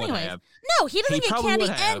to kill her anyways. No, he doesn't get candy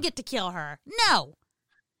and get to kill her. No.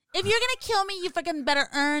 If you're going to kill me, you fucking better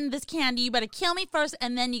earn this candy. You better kill me first,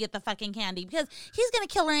 and then you get the fucking candy, because he's going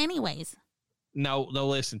to kill her anyways. No,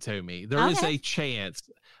 listen to me. There is a chance,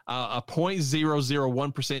 a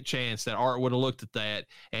 0.001% chance that Art would have looked at that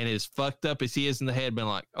and as fucked up as he is in the head, been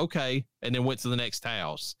like, okay, and then went to the next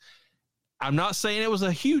house. I'm not saying it was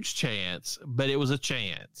a huge chance, but it was a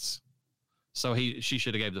chance. So she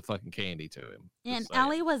should have gave the fucking candy to him. And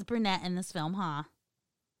Allie was brunette in this film, huh?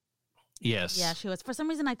 Yes. Yeah, she was. For some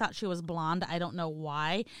reason, I thought she was blonde. I don't know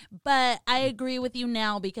why. But I agree with you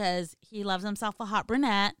now because he loves himself a hot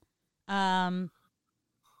brunette.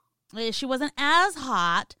 She wasn't as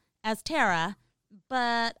hot as Tara,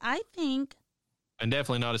 but I think... And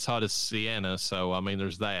definitely not as hot as Sienna, so, I mean,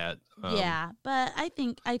 there's that. Yeah, but I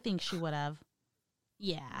think she would have.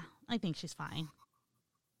 Yeah, I think she's fine.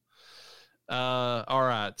 All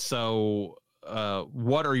right, so...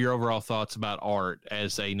 what are your overall thoughts about Art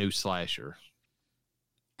as a new slasher?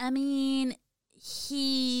 I mean,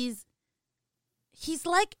 he's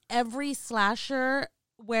like every slasher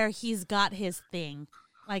where he's got his thing.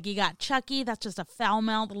 Like, you got Chucky, that's just a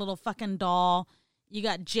foul-mouthed little fucking doll. You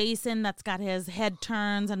got Jason, that's got his head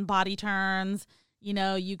turns and body turns.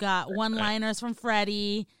 You got one-liners from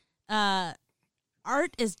Freddy. Art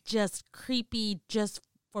is just creepy just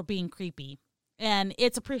for being creepy. And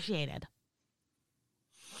it's appreciated.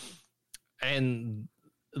 And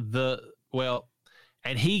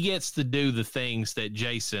he gets to do the things that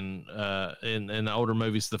Jason in the older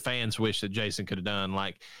movies, the fans wish that Jason could have done.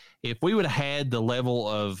 Like, if we would have had the level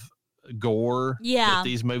of gore that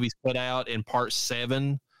these movies put out in part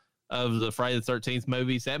 7 of the Friday the 13th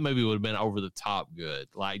movies, that movie would have been over the top good,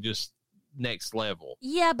 like just next level.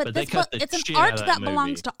 Yeah, but it's an art that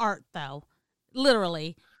belongs to Art, though,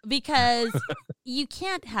 literally, because you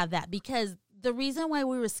can't have that, because the reason why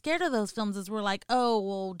we were scared of those films is we're like, oh,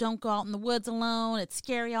 well, don't go out in the woods alone. It's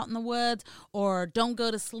scary out in the woods. Or don't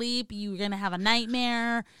go to sleep. You're going to have a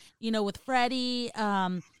nightmare, with Freddy.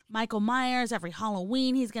 Michael Myers, every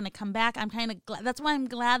Halloween, he's going to come back. I'm kind of glad. That's why I'm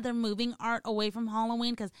glad they're moving Art away from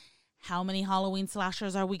Halloween, because how many Halloween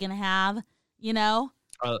slashers are we going to have,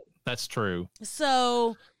 That's true.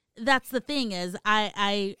 So that's the thing is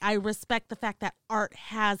I respect the fact that Art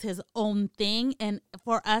has his own thing, and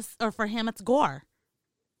for us or for him, it's gore.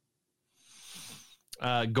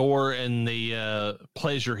 Gore and the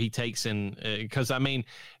pleasure he takes in, because I mean,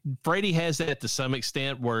 Freddy has that to some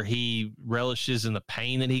extent where he relishes in the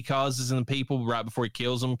pain that he causes in the people right before he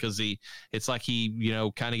kills them, because it's like he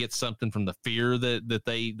kind of gets something from the fear that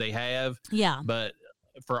they have. Yeah. But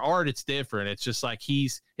for Art, it's different. It's just like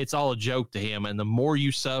it's all a joke to him, and the more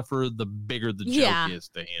you suffer, the bigger the joke is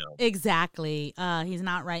to him. Exactly. He's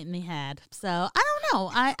not right in the head. So I don't know.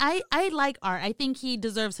 I like Art. I think he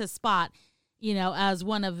deserves his spot, as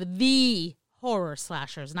one of the horror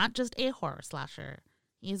slashers, not just a horror slasher.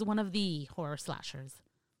 He's one of the horror slashers.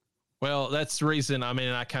 Well, that's the reason. I mean,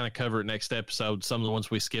 I kind of cover it next episode, some of the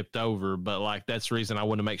ones we skipped over, but like that's the reason I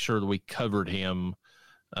want to make sure that we covered him,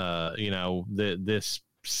 this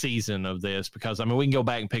season of this, because I mean, we can go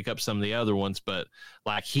back and pick up some of the other ones, but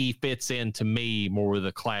like he fits into me more with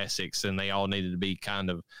the classics, and they all needed to be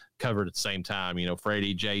kind of covered at the same time.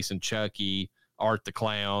 Freddy, Jason, Chucky, Art the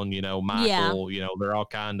Clown, Michael, they're all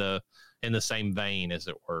kind of in the same vein, as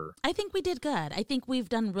it were. I think we did good. I think we've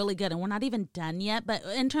done really good, and we're not even done yet, but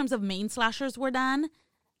in terms of main slashers, we're done,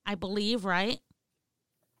 I believe, right?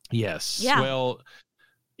 Yes. Yeah. Well,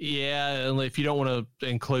 Yeah, and if you don't want to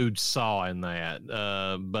include Saw in that,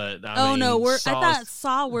 but no, I thought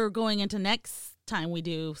Saw we're going into next time we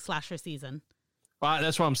do slasher season. Well,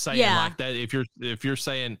 that's what I'm saying. Yeah. Like that, if you're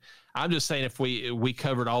saying, I'm just saying if we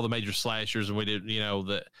covered all the major slashers and we did,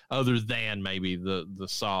 the other than maybe the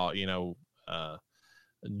Saw,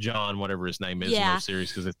 John, whatever his name is in those series,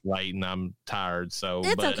 because it's late and I'm tired. So,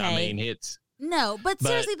 it's but okay. I mean, it's. No, but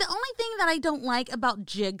seriously, the only thing that I don't like about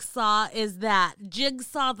Jigsaw is that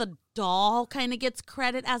Jigsaw the doll kind of gets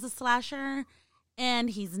credit as a slasher,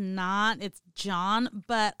 and he's not. It's John,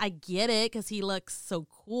 but I get it because he looks so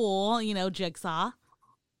cool, Jigsaw.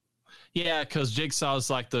 Yeah, because Jigsaw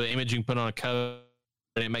is like the image you can put on a cover,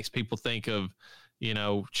 and it makes people think of,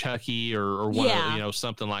 Chucky or one,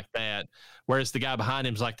 something like that. Whereas the guy behind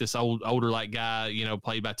him is like this older like guy,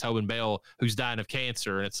 played by Tobin Bell, who's dying of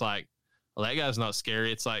cancer, and it's like, well, that guy's not scary.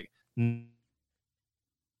 It's like,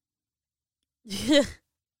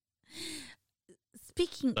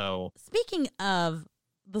 Speaking of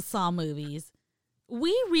the Saw movies,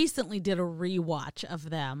 we recently did a rewatch of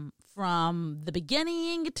them from the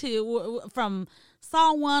beginning from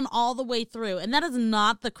Saw 1 all the way through. And that is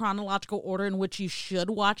not the chronological order in which you should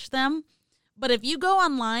watch them. But if you go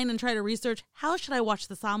online and try to research, how should I watch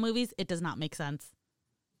the Saw movies? It does not make sense.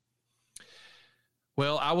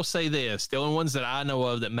 Well, I will say this. The only ones that I know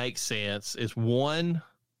of that make sense is 1,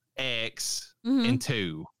 X, and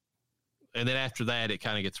 2. And then after that, it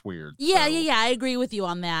kind of gets weird. Yeah, yeah. I agree with you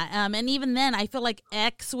on that. And even then, I feel like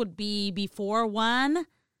X would be before 1.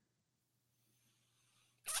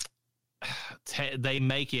 They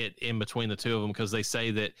make it in between the two of them because they say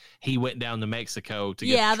that he went down to Mexico to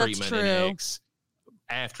get treatment in X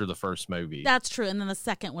after the first movie. That's true. And then the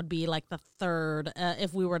second would be like the third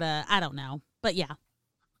if we were to, I don't know. But yeah.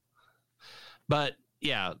 But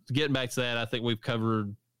yeah, getting back to that, I think we've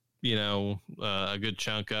covered, a good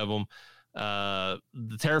chunk of them.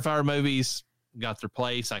 The Terrifier movies got their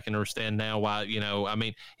place. I can understand now why,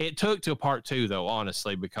 it took to a part 2 though,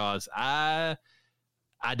 honestly, because I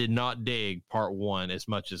did not dig part 1 as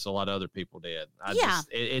much as a lot of other people did.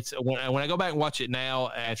 It's when I go back and watch it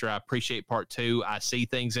now, after I appreciate part 2, I see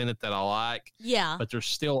things in it that I like. Yeah. But there's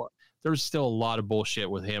still a lot of bullshit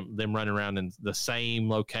with them running around in the same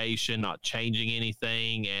location, not changing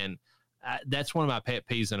anything. And that's one of my pet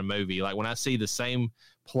peeves in a movie. Like when I see the same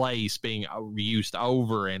place being used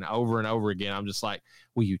over and over and over again, I'm just like,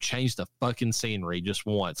 will you change the fucking scenery just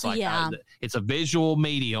once? Like, it's a visual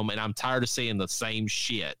medium and I'm tired of seeing the same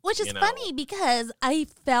shit. Which is funny because I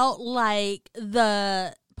felt like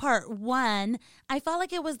the part 1, I felt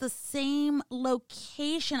like it was the same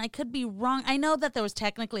location. I could be wrong. I know that there was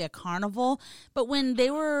technically a carnival, but when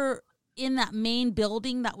they were in that main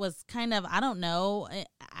building that was kind of, I don't know,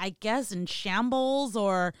 I guess in shambles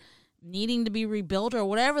or needing to be rebuilt or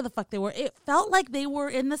whatever the fuck they were, it felt like they were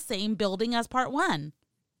in the same building as part 1.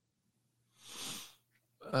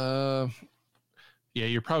 Yeah,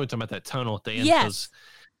 you're probably talking about that tunnel at the end. Yes.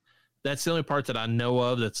 That's the only part that I know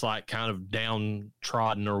of that's like kind of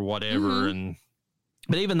downtrodden or whatever.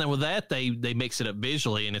 But even then with that, they mix it up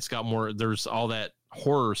visually and it's got more, there's all that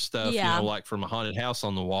horror stuff, like from a haunted house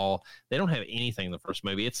on the wall. They don't have anything in the first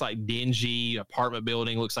movie. It's like dingy apartment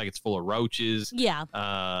building, looks like it's full of roaches. Yeah.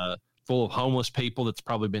 Full of homeless people that's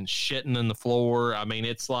probably been shitting in the floor. I mean,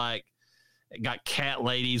 it's like it got cat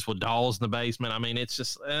ladies with dolls in the basement. I mean, it's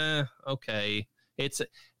just okay.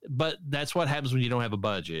 But that's what happens when you don't have a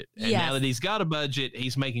budget. And now that he's got a budget,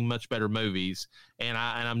 he's making much better movies, and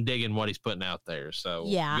I'm digging what he's putting out there. So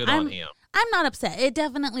good on him. I'm not upset. It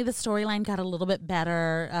definitely, the storyline got a little bit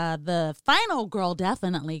better. The final girl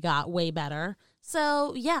definitely got way better.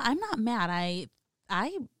 So yeah, I'm not mad.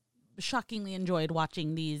 I shockingly enjoyed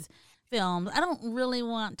watching these films. I don't really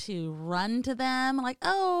want to run to them like,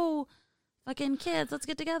 oh, fucking kids, let's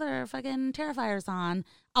get together. Fucking Terrifier's on.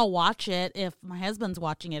 I'll watch it if my husband's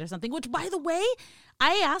watching it or something. Which, by the way,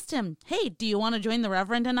 I asked him, hey, do you want to join the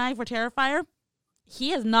Reverend and I for Terrifier? He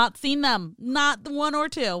has not seen them. Not 1 or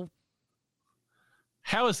 2.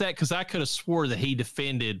 How is that? Because I could have swore that he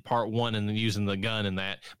defended part 1 and then using the gun and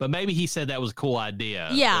that. But maybe he said that was a cool idea.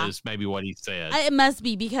 Yeah. Is maybe what he said. It must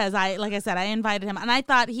be because like I said, I invited him. And I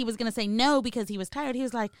thought he was going to say no because he was tired. He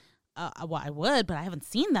was like, well, I would, but I haven't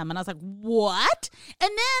seen them. And I was like, what? And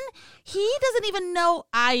then he doesn't even know.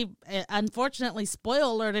 I unfortunately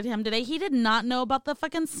spoil alerted him today. He did not know about the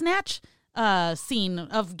fucking snatch scene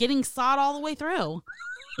of getting sawed all the way through.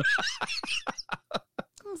 I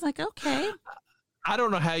was like, okay. I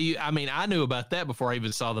don't know how you. I mean, I knew about that before I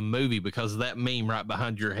even saw the movie because of that meme right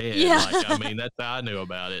behind your head. Yeah. Like, I mean, that's how I knew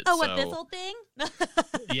about it. Oh, what, this whole thing?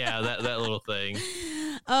 Yeah, that little thing.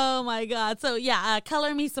 Oh my God. So yeah,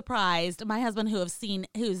 color me surprised. My husband, who's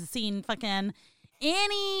seen fucking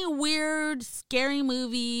any weird, scary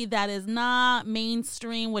movie that is not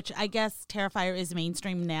mainstream, which I guess Terrifier is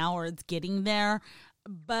mainstream now, or it's getting there.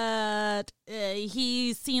 But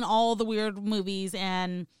he's seen all the weird movies,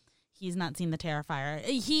 and he's not seen the Terrifier.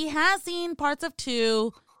 He has seen parts of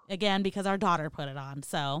 2, again, because our daughter put it on.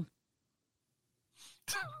 So,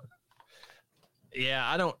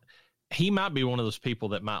 yeah, he might be one of those people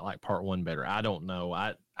that might like part 1 better. I don't know.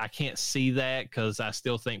 I can't see that because I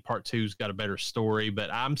still think part 2's got a better story,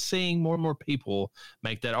 but I'm seeing more and more people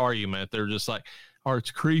make that argument. They're just like, oh,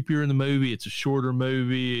 it's creepier in the movie. It's a shorter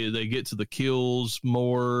movie. They get to the kills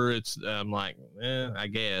more. I'm like, I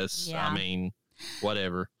guess. Yeah. I mean,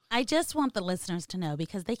 whatever. I just want the listeners to know,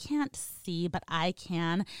 because they can't see, but I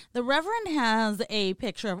can. The Reverend has a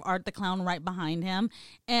picture of Art the Clown right behind him,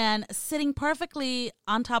 and sitting perfectly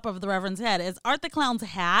on top of the Reverend's head is Art the Clown's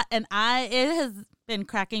hat, and it has been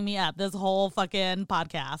cracking me up this whole fucking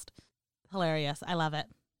podcast. Hilarious. I love it.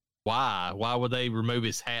 Why? Why would they remove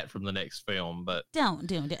his hat from the next film? But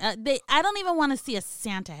don't. I don't even want to see a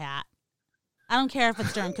Santa hat. I don't care if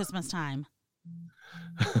it's during Christmas time.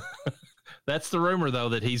 That's the rumor, though,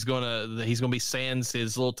 that he's gonna be sans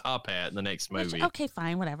his little top hat in the next movie. Which, okay,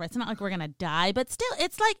 fine, whatever. It's not like we're gonna die, but still,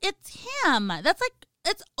 it's like it's him.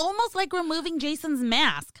 It's almost like removing Jason's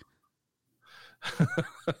mask.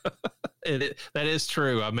 That is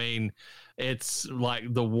true. I mean, it's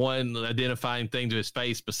like the one identifying thing to his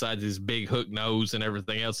face besides his big hook nose and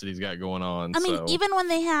everything else that he's got going on. I mean, even when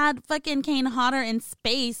they had fucking Kane Hodder in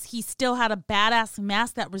space, he still had a badass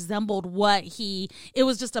mask that resembled it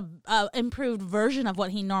was just a improved version of what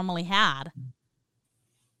he normally had.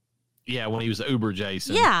 Yeah, when he was Uber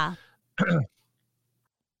Jason. Yeah.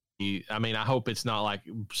 I mean, I hope it's not like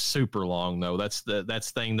super long though. That's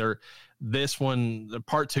the thing. This one, the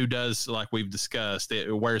part 2 does, like we've discussed,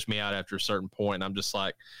 it wears me out after a certain point. And I'm just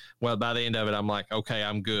like, well, by the end of it, I'm like, okay,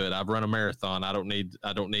 I'm good. I've run a marathon. I don't need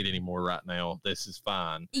any more right now. This is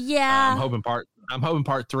fine. Yeah. I'm hoping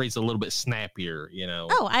part 3 is a little bit snappier, you know.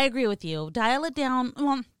 Oh, I agree with you. Dial it down.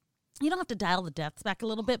 Well, you don't have to dial the deaths back a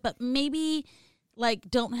little bit, but maybe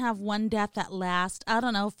like don't have one death that lasts, I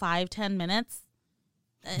don't know, 5-10 minutes.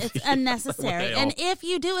 It's unnecessary. And if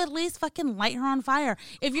you do, at least fucking light her on fire.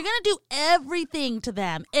 If you're going to do everything to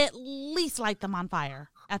them, at least light them on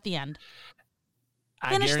fire at the end.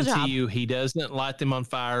 I guarantee you he doesn't light them on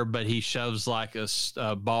fire, but he shoves like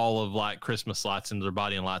a ball of like Christmas lights into their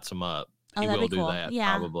body and lights them up. Oh, he will do cool. that,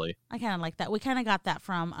 yeah, probably. I kind of like that. We kind of got that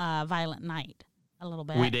from Violent Night a little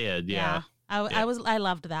bit. We did, yeah. I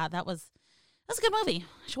loved that. That was a good movie.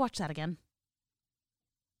 I should watch that again.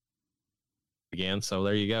 So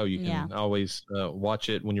there you go. You can always watch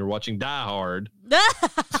it when you're watching Die Hard.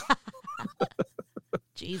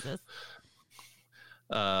 Jesus.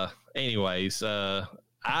 Anyways,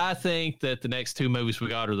 I think that the next 2 movies we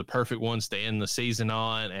got are the perfect ones to end the season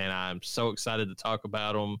on, and I'm so excited to talk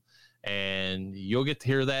about them. And you'll get to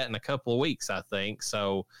hear that in a couple of weeks, I think.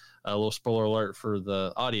 So a little spoiler alert for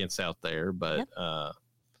the audience out there. But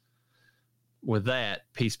with that,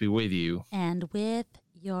 peace be with you. And with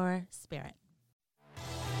your spirit.